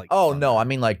you heard like Oh, thunder. no. I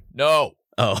mean like, no.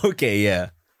 Oh, okay, yeah.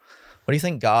 What do you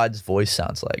think God's voice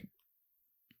sounds like?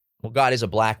 Well, God is a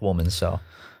black woman, so.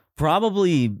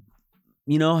 Probably,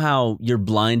 you know how you're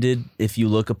blinded if you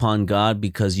look upon God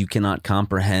because you cannot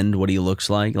comprehend what he looks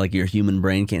like your human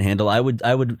brain can't handle. I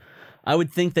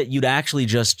would think that you'd actually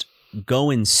just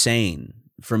go insane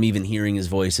from even hearing his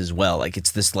voice as well. Like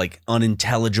it's this like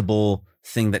unintelligible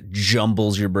thing that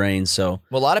jumbles your brain. So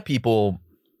Well, a lot of people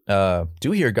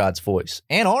do hear God's voice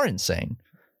and are insane.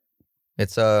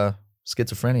 It's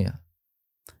schizophrenia.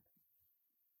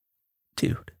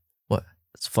 dude, What?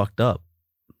 it's fucked up.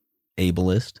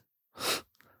 Ableist.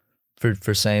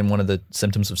 For saying one of the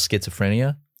symptoms of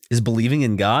schizophrenia? Is believing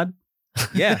in God?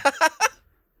 Yeah.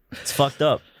 It's fucked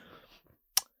up.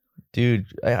 Dude,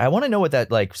 I want to know what that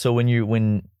like. So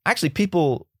when actually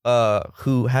people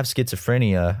who have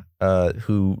schizophrenia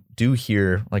who do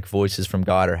hear like voices from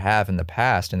God or have in the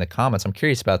past in the comments, I'm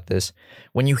curious about this.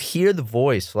 When you hear the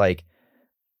voice, like,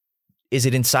 is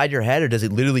it inside your head or does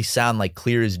it literally sound like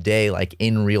clear as day, like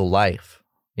in real life?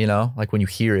 You know, like when you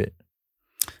hear it.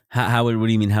 What do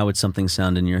you mean? How would something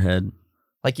sound in your head?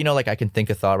 Like, you know, like I can think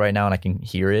a thought right now and I can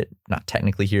hear it, not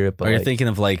technically hear it, but Are you like, thinking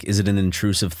of like, is it an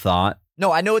intrusive thought?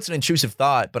 no, I know it's an intrusive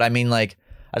thought, but I mean, like,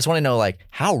 I just want to know, like,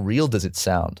 how real does it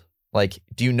sound? Like,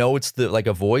 do you know it's like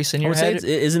a voice in I your would say head?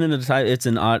 isn't it a type?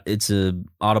 It's a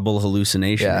audible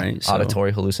hallucination, Yeah, right? So-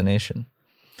 auditory hallucination.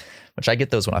 Which I get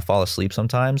those when I fall asleep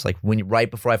sometimes. Like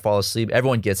right before I fall asleep,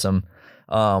 everyone gets them.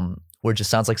 Where it just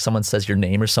sounds like someone says your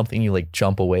name or something, you like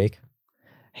jump awake.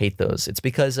 Hate those. It's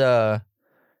because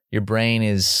your brain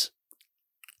is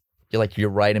you're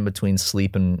right in between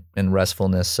sleep and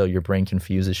restfulness, so your brain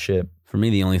confuses shit. For me,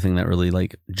 the only thing that really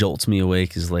like jolts me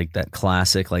awake is like that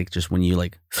classic, like just when you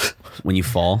like when you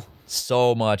fall.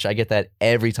 So much. I get that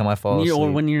every time I fall asleep. Or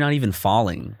when you're not even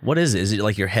falling. What is it? Is it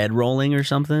like your head rolling or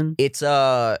something? It's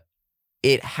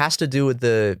it has to do with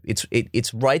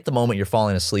it's right the moment you're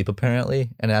falling asleep apparently,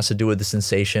 and it has to do with the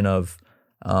sensation of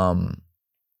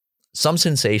some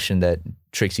sensation that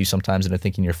tricks you sometimes into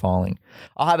thinking you're falling.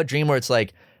 I'll have a dream where it's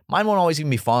like mine won't always even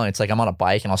be falling. It's like I'm on a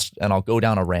bike and I'll go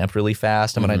down a ramp really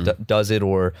fast and when it does it,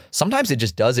 or sometimes it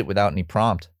just does it without any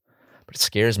prompt, but it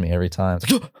scares me every time.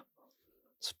 It's like,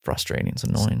 it's frustrating. It's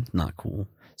annoying. Not cool.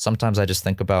 Sometimes I just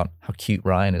think about how cute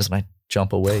Ryan is and I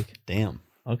jump awake. Damn.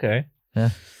 Okay.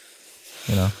 Yeah.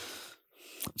 You know,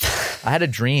 I had a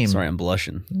dream. Sorry, I'm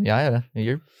blushing. Yeah,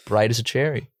 you're bright as a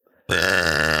cherry.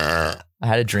 I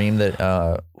had a dream that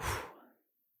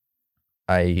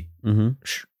I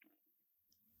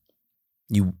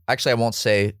won't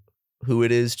say who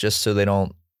it is just so they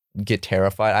don't get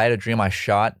terrified. I had a dream I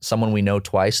shot someone we know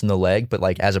twice in the leg, but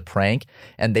like as a prank,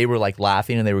 and they were like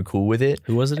laughing and they were cool with it.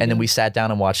 Who was it? And then again? we sat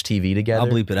down and watched TV together. I'll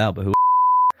bleep it out, but who?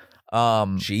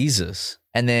 Jesus.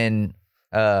 And then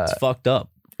it's fucked up.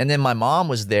 And then my mom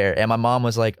was there, and my mom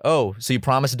was like, "Oh, so you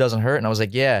promise it doesn't hurt?" And I was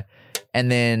like, "Yeah."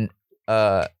 And then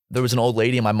there was an old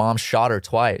lady, and my mom shot her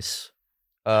twice,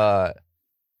 and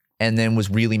then was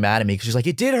really mad at me because she's like,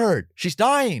 "It did hurt. She's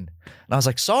dying." And I was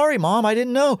like, "Sorry, Mom, I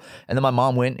didn't know." And then my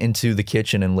mom went into the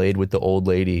kitchen and laid with the old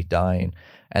lady dying,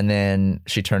 and then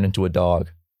she turned into a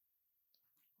dog.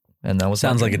 And that was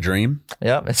Sounds like a dream.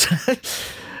 Yeah,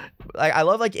 it's. I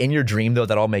love like in your dream though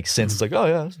that all makes sense. It's like, oh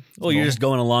yeah. Well, you're just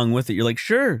going along with it. You're like,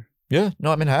 sure. Yeah.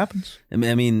 No, I mean it happens. I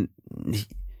mean,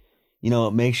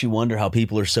 it makes you wonder how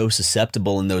people are so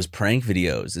susceptible in those prank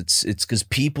videos. It's because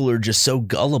people are just so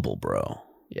gullible, bro.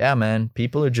 Yeah, man.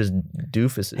 People are just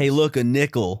doofuses. Hey, look, a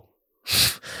nickel.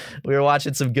 We were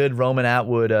watching some good Roman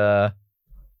Atwood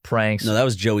pranks. No, that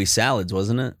was Joey Salads,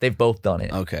 wasn't it? They've both done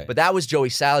it. Okay. But that was Joey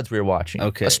Salads we were watching.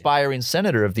 Okay. Aspiring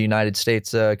senator of the United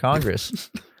States Congress.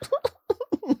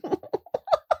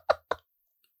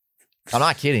 I'm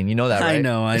not kidding. You know that, right?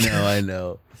 I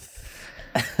know.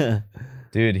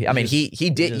 Dude, I mean, he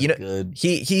did, good.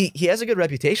 he has a good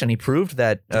reputation. He proved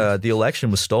that the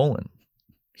election was stolen.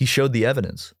 He showed the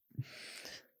evidence.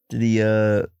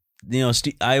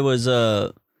 I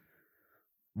was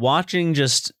watching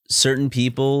just certain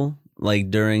people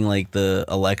like during like the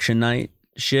election night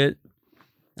shit.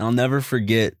 And I'll never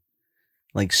forget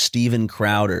like Steven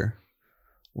Crowder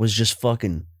was just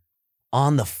fucking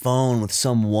on the phone with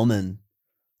some woman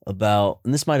about,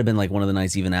 and this might have been like one of the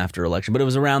nights even after election, but it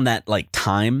was around that like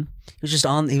time.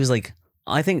 He was like,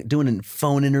 I think doing a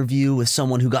phone interview with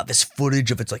someone who got this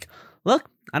footage of it's like, look,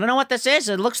 I don't know what this is.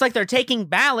 It looks like they're taking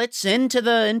ballots into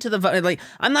the like,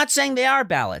 I'm not saying they are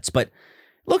ballots, but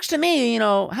looks to me,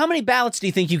 how many ballots do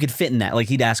you think you could fit in that? Like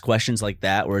he'd ask questions like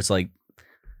that where it's like,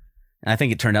 I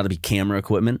think it turned out to be camera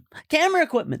equipment. Camera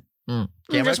equipment.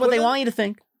 That's what they want you to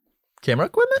think. Camera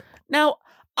equipment? Now,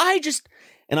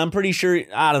 and I'm pretty sure,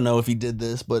 I don't know if he did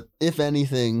this, but if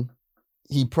anything,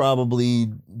 he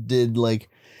probably did like,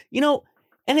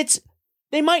 and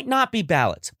they might not be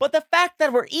ballots, but the fact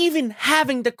that we're even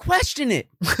having to question it,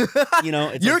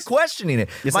 it's you're like, questioning it.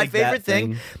 My like favorite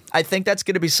thing, I think that's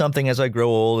going to be something as I grow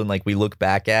old and like we look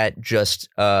back at just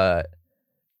the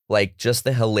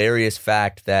hilarious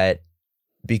fact that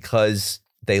because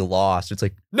they lost, it's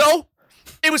like, no,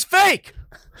 it was fake.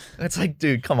 It's like,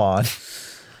 dude, come on.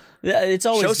 Yeah, it's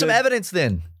always show some evidence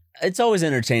then. It's always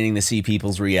entertaining to see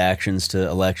people's reactions to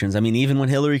elections. I mean, even when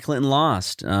Hillary Clinton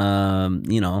lost,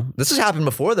 this has happened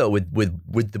before though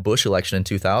with the Bush election in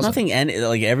 2000. Nothing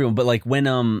like everyone, but like when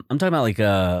I'm talking about like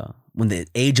when the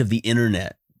age of the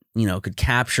internet, could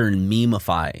capture and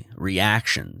memeify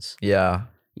reactions. Yeah.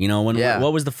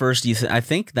 What was the first I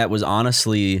think that was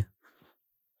honestly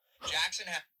Jackson.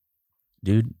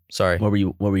 Dude, sorry. What were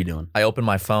you doing? I opened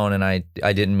my phone and I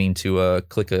didn't mean to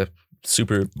click a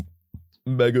super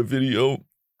mega video.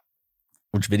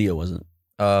 Which video was it?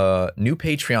 New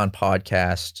Patreon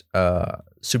podcast,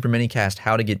 Super Minicast,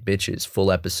 How to Get Bitches,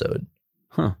 full episode.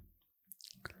 Huh.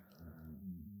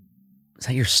 Is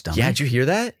that your stomach? Yeah, did you hear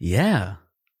that? Yeah.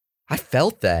 I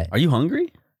felt that. Are you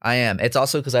hungry? I am. It's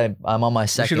also because I'm on my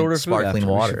second sparkling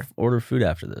water. Order food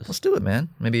after this. Let's do it, man.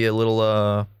 Maybe a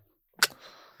little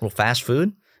fast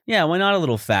food. Yeah, why not a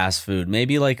little fast food?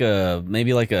 Maybe like a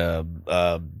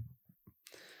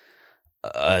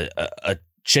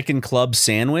chicken club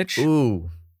sandwich. Ooh,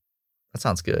 that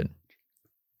sounds good.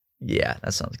 Yeah,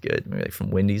 that sounds good. Maybe like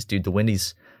from Wendy's, dude. The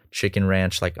Wendy's chicken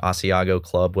ranch, like Asiago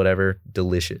Club, whatever,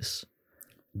 delicious.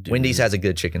 Dude, Wendy's has a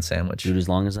good chicken sandwich, dude. As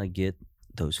long as I get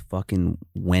those fucking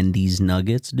Wendy's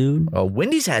nuggets, dude. Oh,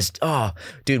 Wendy's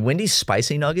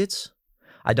spicy nuggets.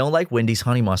 I don't like Wendy's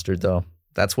honey mustard though.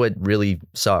 That's what really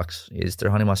sucks. Is their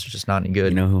honey mustard just not any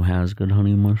good? You know who has good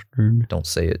honey mustard? Don't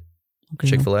say it. Okay.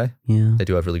 Chick-fil-A? Yeah. They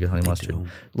do have really good honey mustard.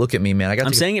 Look at me, man.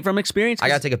 I'm saying it from experience. I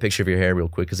got to take a picture of your hair real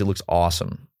quick because it looks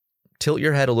awesome. Tilt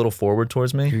your head a little forward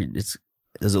towards me.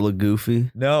 Does it look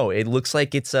goofy? No, it looks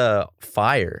like it's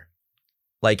fire.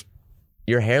 Like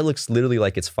your hair looks literally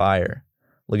like it's fire.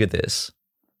 Look at this.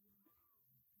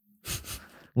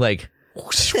 Like,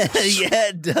 yeah,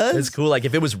 it does. It's cool. Like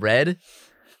if it was red.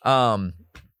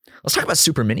 Let's talk about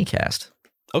Super Minicast.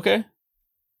 Okay.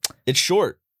 It's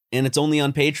short and it's only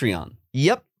on Patreon.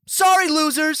 Yep. Sorry,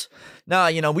 losers.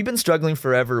 No, we've been struggling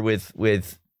forever with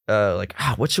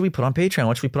what should we put on Patreon?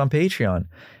 What should we put on Patreon?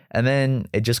 And then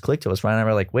it just clicked to us. Ryan and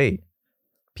I were like, wait,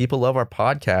 people love our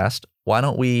podcast. Why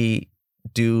don't we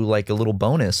do like a little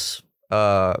bonus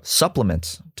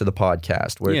supplement to the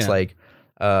podcast where it's like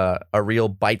a real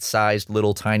bite-sized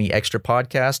little tiny extra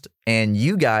podcast, and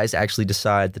you guys actually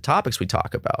decide the topics we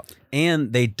talk about.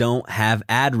 And they don't have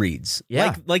ad reads.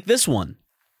 Yeah. Like this one.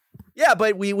 Yeah,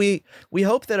 but we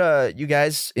hope that you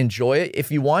guys enjoy it.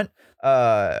 If you want,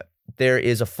 there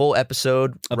is a full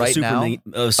episode of right now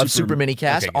of Super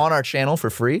Minicast on our channel for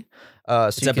free.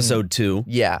 It's episode 2.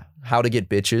 Yeah, How to Get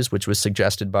Bitches, which was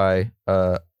suggested by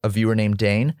a viewer named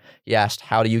Dane. He asked,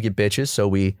 how do you get bitches? So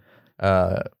we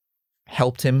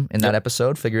helped him in that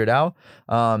episode figure it out.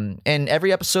 And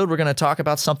every episode we're going to talk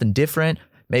about something different.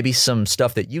 Maybe some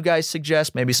stuff that you guys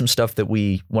suggest, maybe some stuff that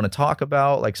we want to talk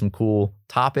about, like some cool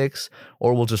topics,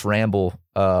 or we'll just ramble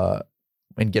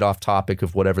and get off topic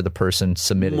of whatever the person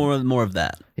submitted. More of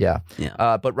that. Yeah.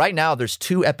 But right now, there's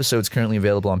 2 episodes currently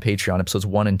available on Patreon, episodes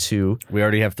 1 and 2. We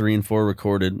already have 3 and 4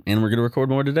 recorded, and we're going to record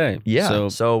more today. Yeah.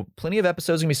 So plenty of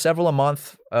episodes. Going to be several a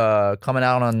month coming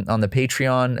out on the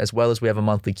Patreon, as well as we have a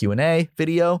monthly Q&A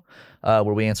video where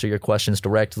we answer your questions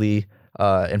directly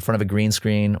in front of a green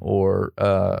screen or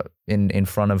in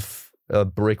front of a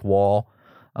brick wall.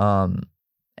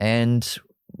 And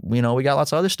we got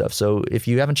lots of other stuff. So if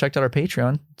you haven't checked out our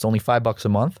Patreon, it's only $5 a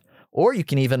month, or you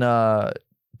can even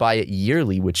buy it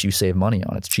yearly, which you save money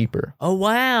on. It's cheaper. Oh,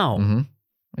 wow. Mm-hmm.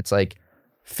 It's like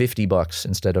 $50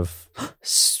 instead of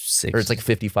 60. or it's like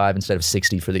 $55 instead of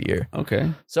 $60 for the year.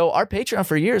 Okay. So our Patreon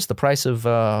for a year is the price of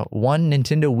one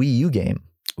Nintendo Wii U game.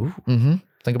 Ooh. Mm-hmm.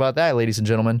 Think about that, ladies and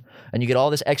gentlemen. And you get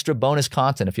all this extra bonus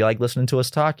content. If you like listening to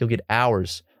us talk, you'll get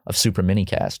hours of Super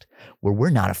Minicast, where we're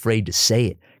not afraid to say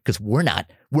it because we're not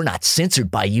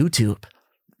censored by YouTube.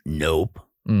 Nope.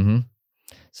 Mm-hmm.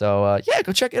 So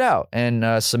go check it out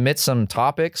and submit some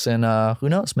topics, and who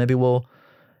knows, maybe we'll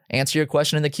answer your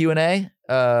question in the Q&A.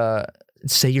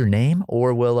 Say your name,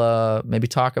 or we'll maybe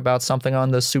talk about something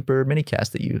on the Super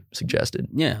Minicast that you suggested.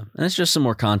 Yeah, and it's just some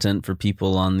more content for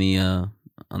people on the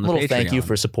little Patreon. Thank you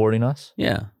for supporting us.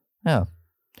 Yeah.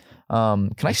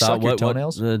 Can I suck your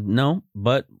toenails? No,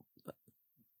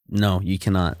 you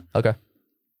cannot. Okay.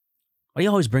 Why do you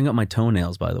always bring up my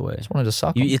toenails, by the way? Just wanted to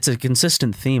suck them. It's a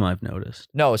consistent theme I've noticed.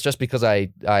 No, it's just because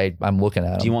I'm looking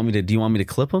at them. Do you want me to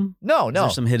clip them? No. Is there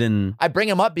some hidden? I bring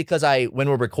them up because when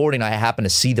we're recording, I happen to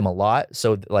see them a lot.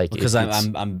 So because I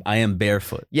am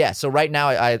barefoot. Yeah. So right now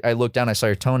I looked down, I saw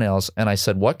your toenails, and I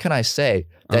said, "What can I say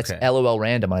that's LOL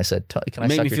random?" And I said, "Can I?" It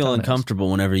made me feel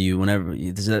uncomfortable whenever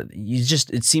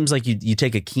it seems like you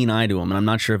take a keen eye to them, and I'm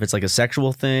not sure if it's like a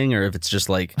sexual thing or if it's just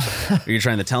like you're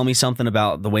trying to tell me something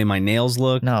about the way my nails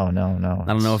look. No. I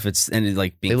don't know if it's any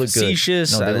like being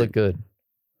facetious. No, they look good.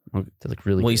 They look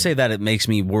really good. Well, you say that, it makes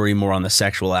me worry more on the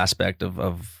sexual aspect of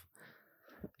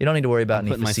You don't need to worry about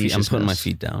any facetiousness. I'm putting my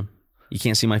feet down. You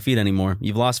can't see my feet anymore.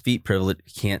 You've lost feet privilege.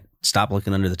 You can't stop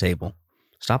looking under the table.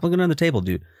 Stop looking under the table,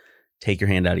 dude. Take your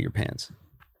hand out of your pants.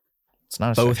 It's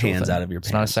not a both sexual hands thing. out of your pants.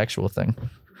 It's not a sexual thing.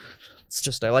 It's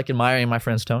just I like admiring my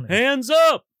friend's toenails. Hands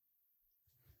up.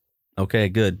 Okay,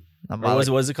 good. What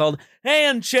is it called?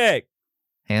 Hand check.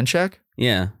 Hand check?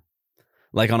 Yeah.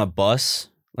 Like on a bus,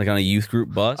 like on a youth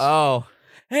group bus. Oh.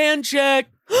 Hand check.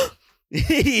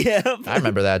 Yeah. I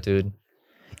remember that, dude.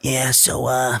 Yeah, so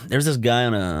there's this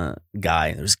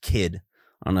there's a kid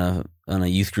on a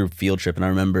youth group field trip, and I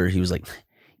remember he was like,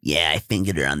 "Yeah, I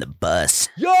fingered her on the bus."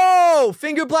 Yo,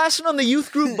 finger blasting on the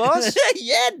youth group bus?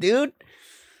 Yeah, dude.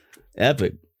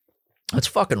 Epic. That's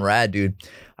fucking rad, dude.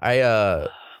 Yo,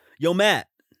 Matt,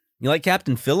 you like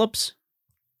Captain Phillips?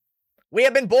 We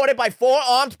have been boarded by 4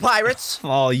 armed pirates.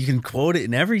 Oh, you can quote it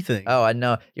and everything. Oh, I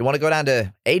know. You want to go down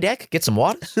to A deck, get some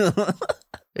water?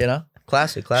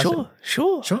 Classic.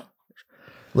 Sure.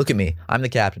 Look at me. I'm the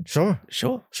captain. Sure.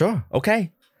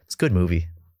 Okay. It's a good movie.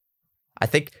 I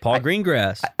think Paul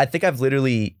Greengrass. I think I've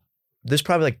literally, there's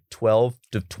probably like 12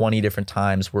 to 20 different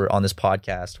times where on this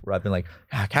podcast where I've been like,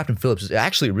 Captain Phillips is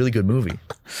actually a really good movie.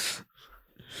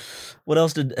 What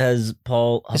else has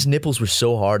Paul? His nipples were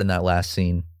so hard in that last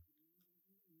scene.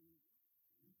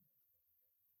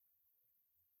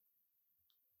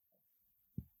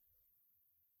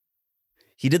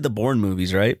 He did the Bourne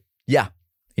movies, right? Yeah.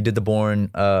 He did the Bourne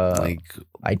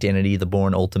Identity, the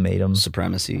Bourne Ultimatum.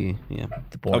 Supremacy, yeah.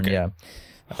 The Bourne, okay. Yeah.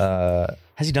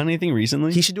 Has he done anything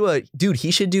recently? He should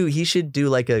do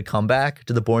like a comeback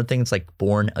to the Bourne thing. It's like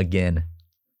Born Again.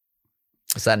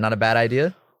 Is that not a bad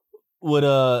idea?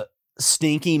 Would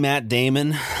stinky Matt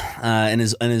Damon and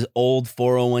his old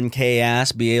 401k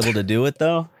ass be able to do it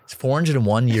though? He's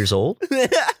 401 years old.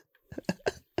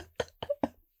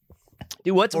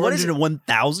 Dude, what is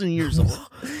 401,000 years old?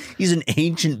 He's an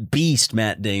ancient beast,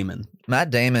 Matt Damon.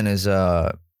 Matt Damon is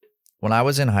when I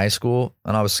was in high school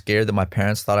and I was scared that my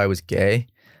parents thought I was gay,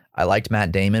 I liked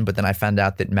Matt Damon, but then I found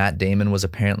out that Matt Damon was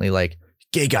apparently like,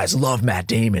 gay guys love Matt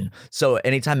Damon. So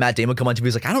anytime Matt Damon come on TV,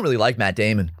 he's like, I don't really like Matt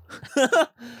Damon.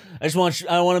 I want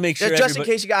to make sure. Just in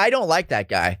case I don't like that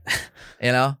guy.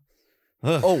 You know?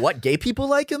 Ugh. Oh, what? Gay people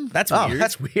like him? That's weird.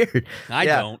 That's weird. I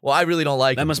don't. Well, I really don't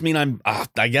like him. That must mean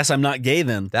I guess I'm not gay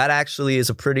then. That actually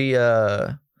is a pretty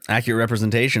accurate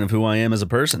representation of who I am as a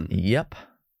person. Yep.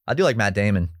 I do like Matt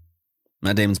Damon.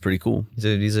 Matt Damon's pretty cool.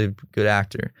 He's a good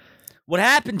actor. What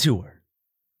happened to her?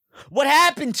 What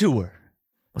happened to her?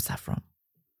 What's that from?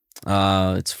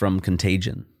 It's from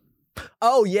Contagion.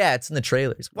 Oh, yeah. It's in the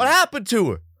trailers. What happened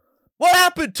to her? What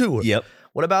happened to her? Yep.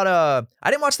 What about, I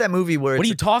didn't watch that movie where... What are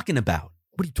you talking about?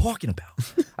 What are you talking about?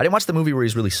 I didn't watch the movie where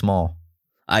he's really small.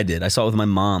 I did. I saw it with my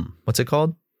mom. What's it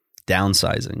called?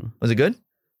 Downsizing. Was it good?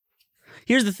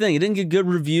 Here's the thing. It didn't get good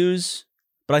reviews,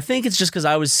 but I think it's just because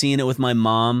I was seeing it with my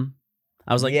mom.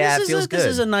 I was like, Yeah, this it feels is this good.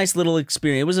 is a nice little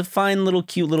experience. It was a fine little,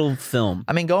 cute little film.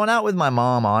 I mean, going out with my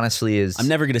mom, honestly, is... I'm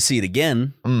never going to see it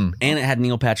again. And it had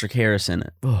Neil Patrick Harris in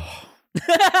it.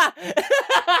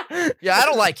 Yeah, I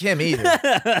don't like him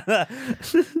either.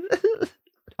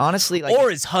 Honestly, like... Or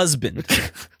his husband.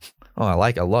 Oh, I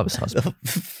love his husband.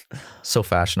 So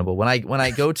fashionable. When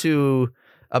I go to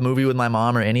a movie with my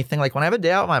mom or anything, like when I have a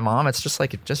day out with my mom, it's just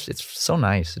like, it's so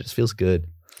nice. It just feels good.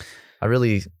 I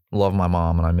really love my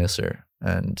mom and I miss her.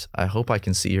 And I hope I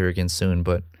can see her again soon,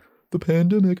 but the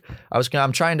pandemic.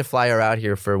 I'm trying to fly her out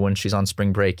here for when she's on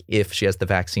spring break, if she has the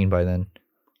vaccine by then.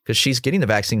 Because she's getting the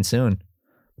vaccine soon.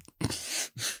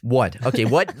 What? Okay,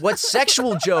 what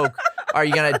sexual joke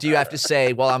do you have to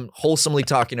say while I'm wholesomely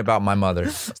talking about my mother?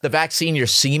 Is the vaccine your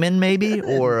semen, maybe?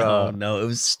 Or No, it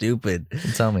was stupid.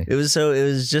 Tell me. It was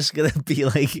just gonna be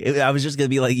like, I was just gonna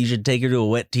be like, you should take her to a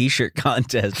wet t-shirt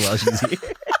contest while she's here.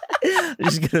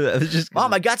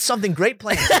 Mom, I got something great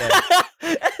planned today.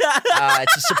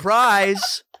 It's a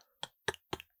surprise.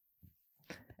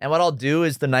 And what I'll do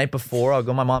is the night before, I'll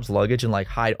go in my mom's luggage and like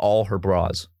hide all her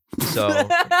bras. So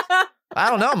I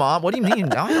don't know, Mom. What do you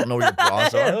mean? I don't know where your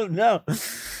bras are. I don't know.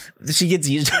 She gets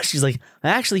used. She's like, I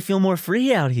actually feel more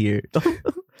free out here.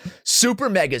 Super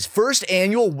Mega's first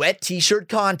annual wet t-shirt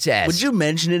contest. Would you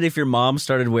mention it if your mom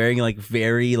started wearing like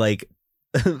very like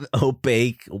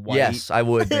opaque white? Yes, I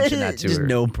would mention that to Just her.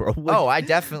 No, bro. I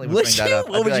definitely would bring that up.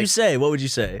 What would you say? What would you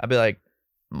say? I'd be like,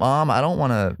 Mom, I don't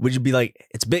want to. Would you be like,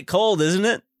 it's a bit cold, isn't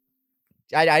it?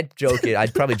 I'd joke it.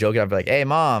 I'd probably joke it. I'd be like, hey,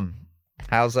 Mom,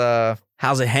 how's it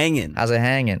hanging? How's it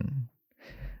hanging?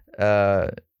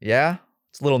 Yeah,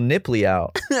 it's a little nipply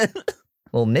out. A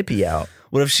little nippy out.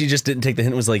 What if she just didn't take the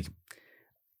hint and was like,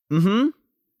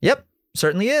 Yep,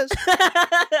 certainly is.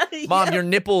 Mom, your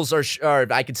nipples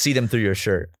are I could see them through your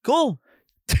shirt. Cool.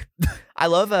 I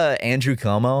love Andrew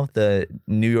Cuomo, the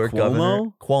New York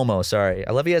governor. Cuomo, sorry.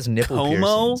 I love he has nipple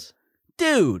piercings.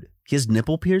 Dude, he has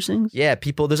nipple piercings? Yeah,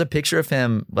 there's a picture of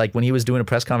him, like when he was doing a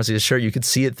press conference, his shirt, you could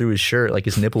see it through his shirt, like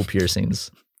his nipple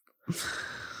piercings.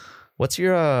 What's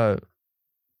your,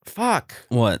 fuck.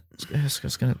 What? I was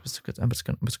gonna say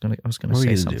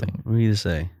something. What were you going to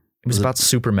say? It was about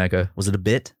Super Mega. Was it a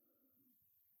bit?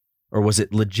 Or was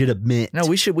it legitimate? No,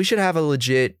 we should have a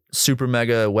legit Super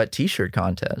Mega wet t-shirt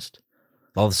contest.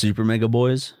 All the Super Mega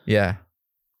boys? Yeah.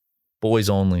 Boys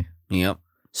only. Yep.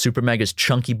 Super Mega's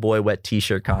Chunky Boy wet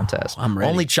t-shirt contest. I'm ready.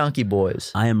 Only chunky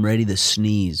boys. I am ready to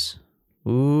sneeze.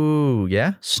 Ooh,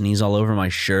 yeah? Sneeze all over my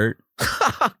shirt.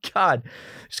 Oh, God.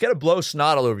 Just got to blow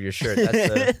snot all over your shirt.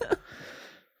 That's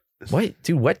Wait,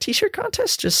 dude, wet t-shirt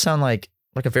contests just sound like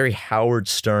a very Howard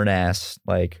Stern ass,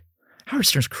 like, Howard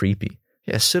Stern's creepy.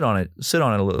 Yeah, sit on it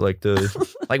a little, like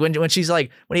like when she's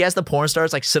like, when he has the porn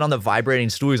stars like sit on the vibrating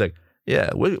stool, he's like, yeah,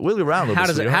 wiggle around a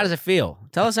little bit. How does it feel?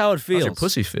 Tell us how it feels. How's your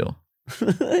pussy feel?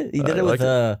 He did it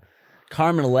with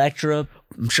Carmen Electra,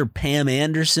 I'm sure Pam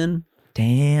Anderson.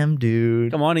 Damn,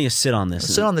 dude. Come on, you sit on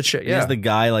this. Sit on the chair. Yeah. Has the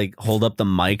guy like hold up the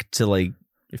mic to like,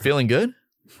 you feeling good?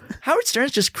 Howard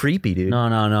Stern's just creepy, dude.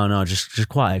 No. Just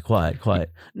quiet.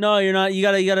 No, you're not. You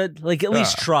gotta like at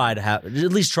least try to have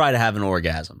an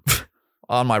orgasm.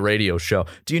 On my radio show.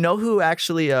 Do you know who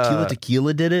actually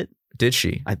Tequila did it? Did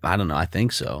she? I don't know. I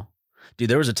think so. Dude,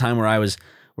 there was a time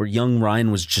where young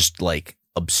Ryan was just like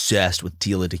obsessed with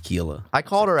Tequila. I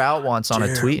called her out once on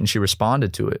a tweet and she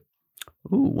responded to it.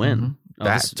 Ooh, when? Mm-hmm.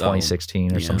 That's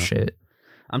 2016 or some shit.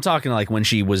 I'm talking like when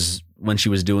she was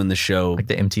doing the show, like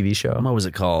the MTV show. What was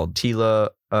it called? A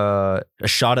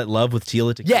Shot at Love with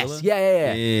Tequila. Yes,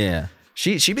 yeah. Yeah.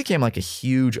 She became like a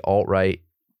huge alt-right.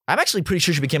 I'm actually pretty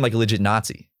sure she became like a legit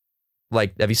Nazi.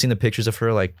 Like, have you seen the pictures of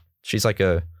her? Like, she's like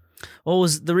a... Well,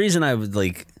 was the reason I would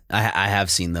like... I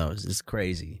have seen those. It's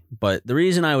crazy. But the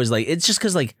reason I was like... It's just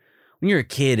because like, when you're a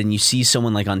kid and you see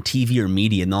someone like on TV or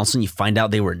media and all of a sudden you find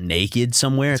out they were naked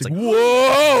somewhere, it's like,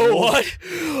 whoa! What?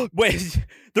 Wait,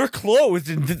 they're clothed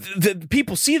and the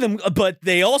people see them, but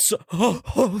they also...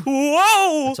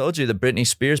 Whoa! I told you, the Britney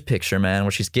Spears picture, man,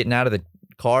 where she's getting out of the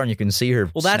car and you can see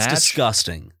her Well, that's snatch.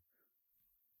 Disgusting.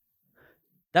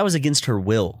 That was against her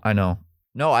will. I know.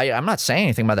 No, I'm not saying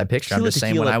anything about that picture. I'm just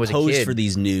saying when I was a kid. For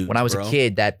these nudes, when I was a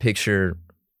kid, that picture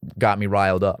got me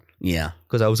riled up. Yeah.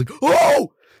 Because I was like,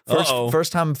 oh!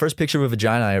 First picture of a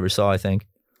vagina I ever saw, I think.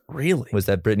 Really? Was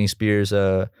that Britney Spears,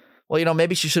 well,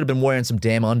 maybe she should have been wearing some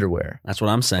damn underwear. That's what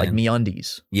I'm saying. Like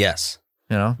MeUndies. Yes.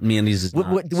 You know? MeUndies is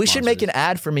not we should make an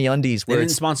ad for MeUndies. They didn't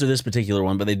sponsor this particular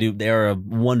one, but they are a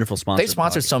wonderful sponsor. They've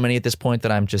sponsored so many at this point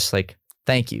that I'm just like,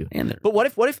 Thank you. And But what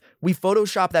if we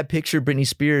Photoshop that picture of Britney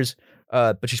Spears,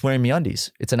 but she's wearing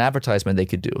MeUndies? It's an advertisement they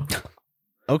could do.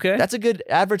 okay. That's a good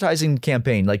advertising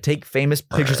campaign. Like take famous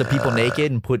pictures of people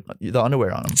naked and put the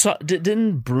underwear on them. So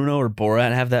didn't Bruno or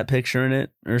Borat have that picture in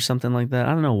it or something like that?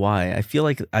 I don't know why. I feel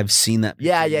like I've seen that.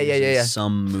 Yeah. In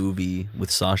some movie with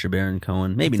Sacha Baron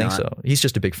Cohen. Maybe I think not. so. He's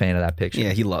just a big fan of that picture.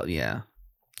 Yeah, yeah.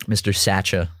 Mr.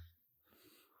 Sacha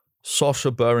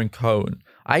Baron Cohen.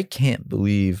 I can't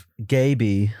believe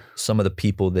Gaby. some of the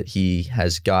people that he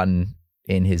has gotten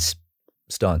in his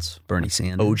stunts. Bernie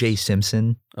Sanders. O.J.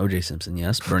 Simpson. O.J. Simpson,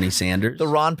 yes. Bernie Sanders.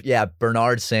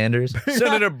 Bernard Sanders.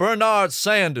 Senator Bernard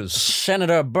Sanders.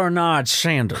 Senator Bernard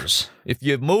Sanders. If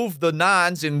you move the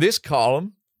nines in this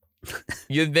column,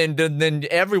 then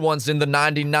everyone's in the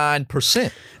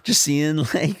 99%. Just seeing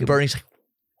like Bernie's like,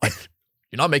 what?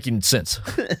 You're not making sense.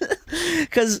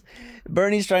 Because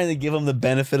Bernie's trying to give him the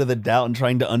benefit of the doubt and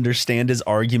trying to understand his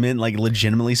argument like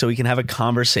legitimately so he can have a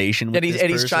conversation with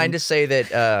he's trying to say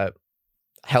that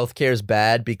healthcare is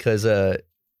bad because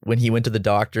when he went to the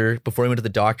doctor, before he went to the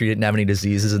doctor, he didn't have any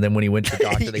diseases. And then when he went to the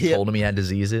doctor, they told him he had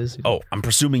diseases. Oh, I'm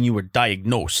presuming you were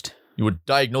diagnosed. You were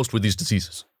diagnosed with these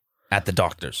diseases. At the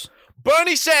doctor's.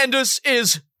 Bernie Sanders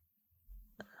is...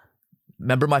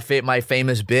 Remember my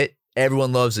famous bit?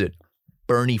 Everyone loves it.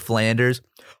 Bernie Flanders.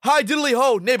 Hi, diddly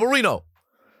ho, neighborino.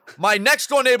 My next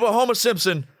door neighbor, Homer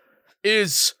Simpson,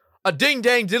 is a ding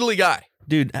dang diddly guy.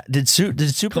 Dude, did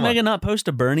Super Mega not post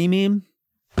a Bernie meme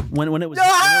when it was, no!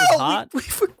 when it was hot?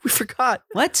 We forgot.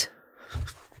 What?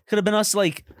 Could have been us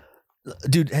like,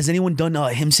 dude, has anyone done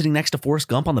him sitting next to Forrest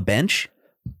Gump on the bench?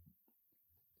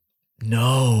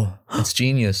 No. It's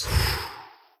genius.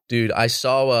 Dude, I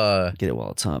saw get it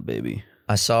while it's hot, baby.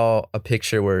 I saw a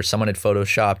picture where someone had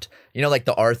photoshopped, like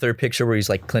the Arthur picture where he's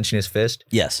like clenching his fist?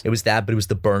 Yes. It was that, but it was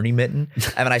the Bernie mitten.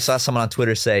 And then I saw someone on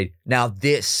Twitter say, now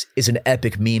this is an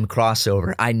epic meme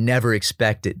crossover I never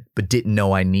expected, but didn't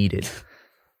know I needed.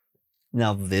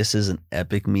 Now this is an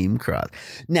epic meme cross.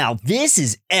 Now this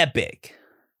is epic.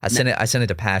 I sent it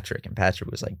to Patrick, and Patrick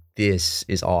was like, this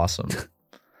is awesome.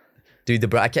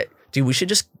 Dude, we should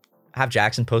just have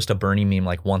Jackson post a Bernie meme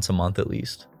like once a month at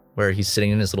least, where he's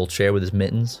sitting in his little chair with his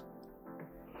mittens.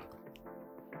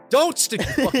 Don't stick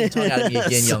your fucking tongue out at me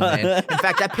again, young man. In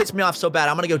fact, that pissed me off so bad,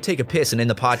 I'm going to go take a piss and end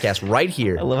the podcast right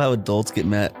here. I love how adults get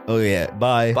mad. Oh, yeah.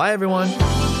 Bye. Bye, everyone.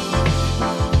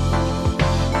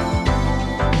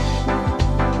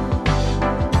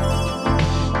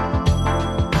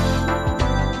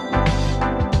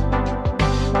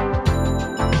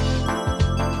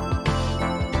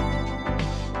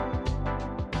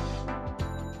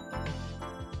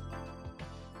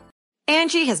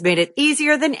 Angie has made it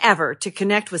easier than ever to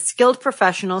connect with skilled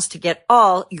professionals to get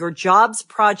all your jobs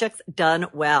projects done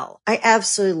well. I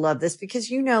absolutely love this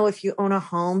because, if you own a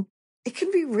home, it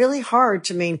can be really hard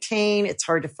to maintain. It's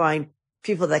hard to find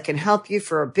people that can help you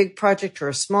for a big project or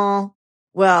a small.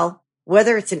 Well,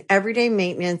 whether it's in everyday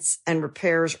maintenance and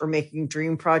repairs or making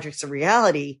dream projects a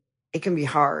reality, it can be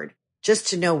hard just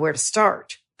to know where to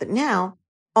start. But now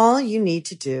all you need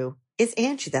to do is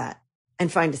Angie that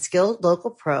and find a skilled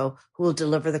local pro who will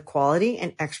deliver the quality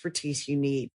and expertise you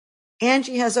need.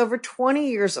 Angie has over 20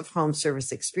 years of home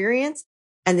service experience,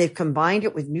 and they've combined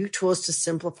it with new tools to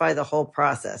simplify the whole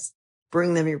process.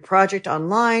 Bring them your project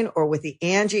online or with the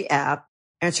Angie app,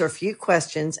 answer a few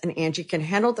questions, and Angie can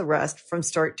handle the rest from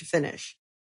start to finish.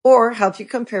 Or help you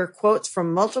compare quotes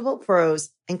from multiple pros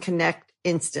and connect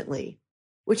instantly,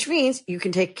 which means you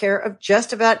can take care of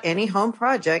just about any home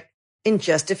project in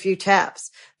just a few taps.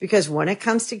 Because when it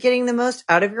comes to getting the most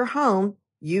out of your home,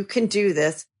 you can do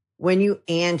this when you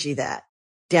Angie that.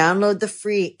 Download the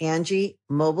free Angie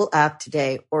mobile app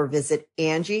today or visit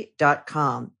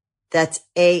Angie.com. That's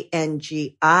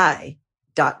ANGI.com.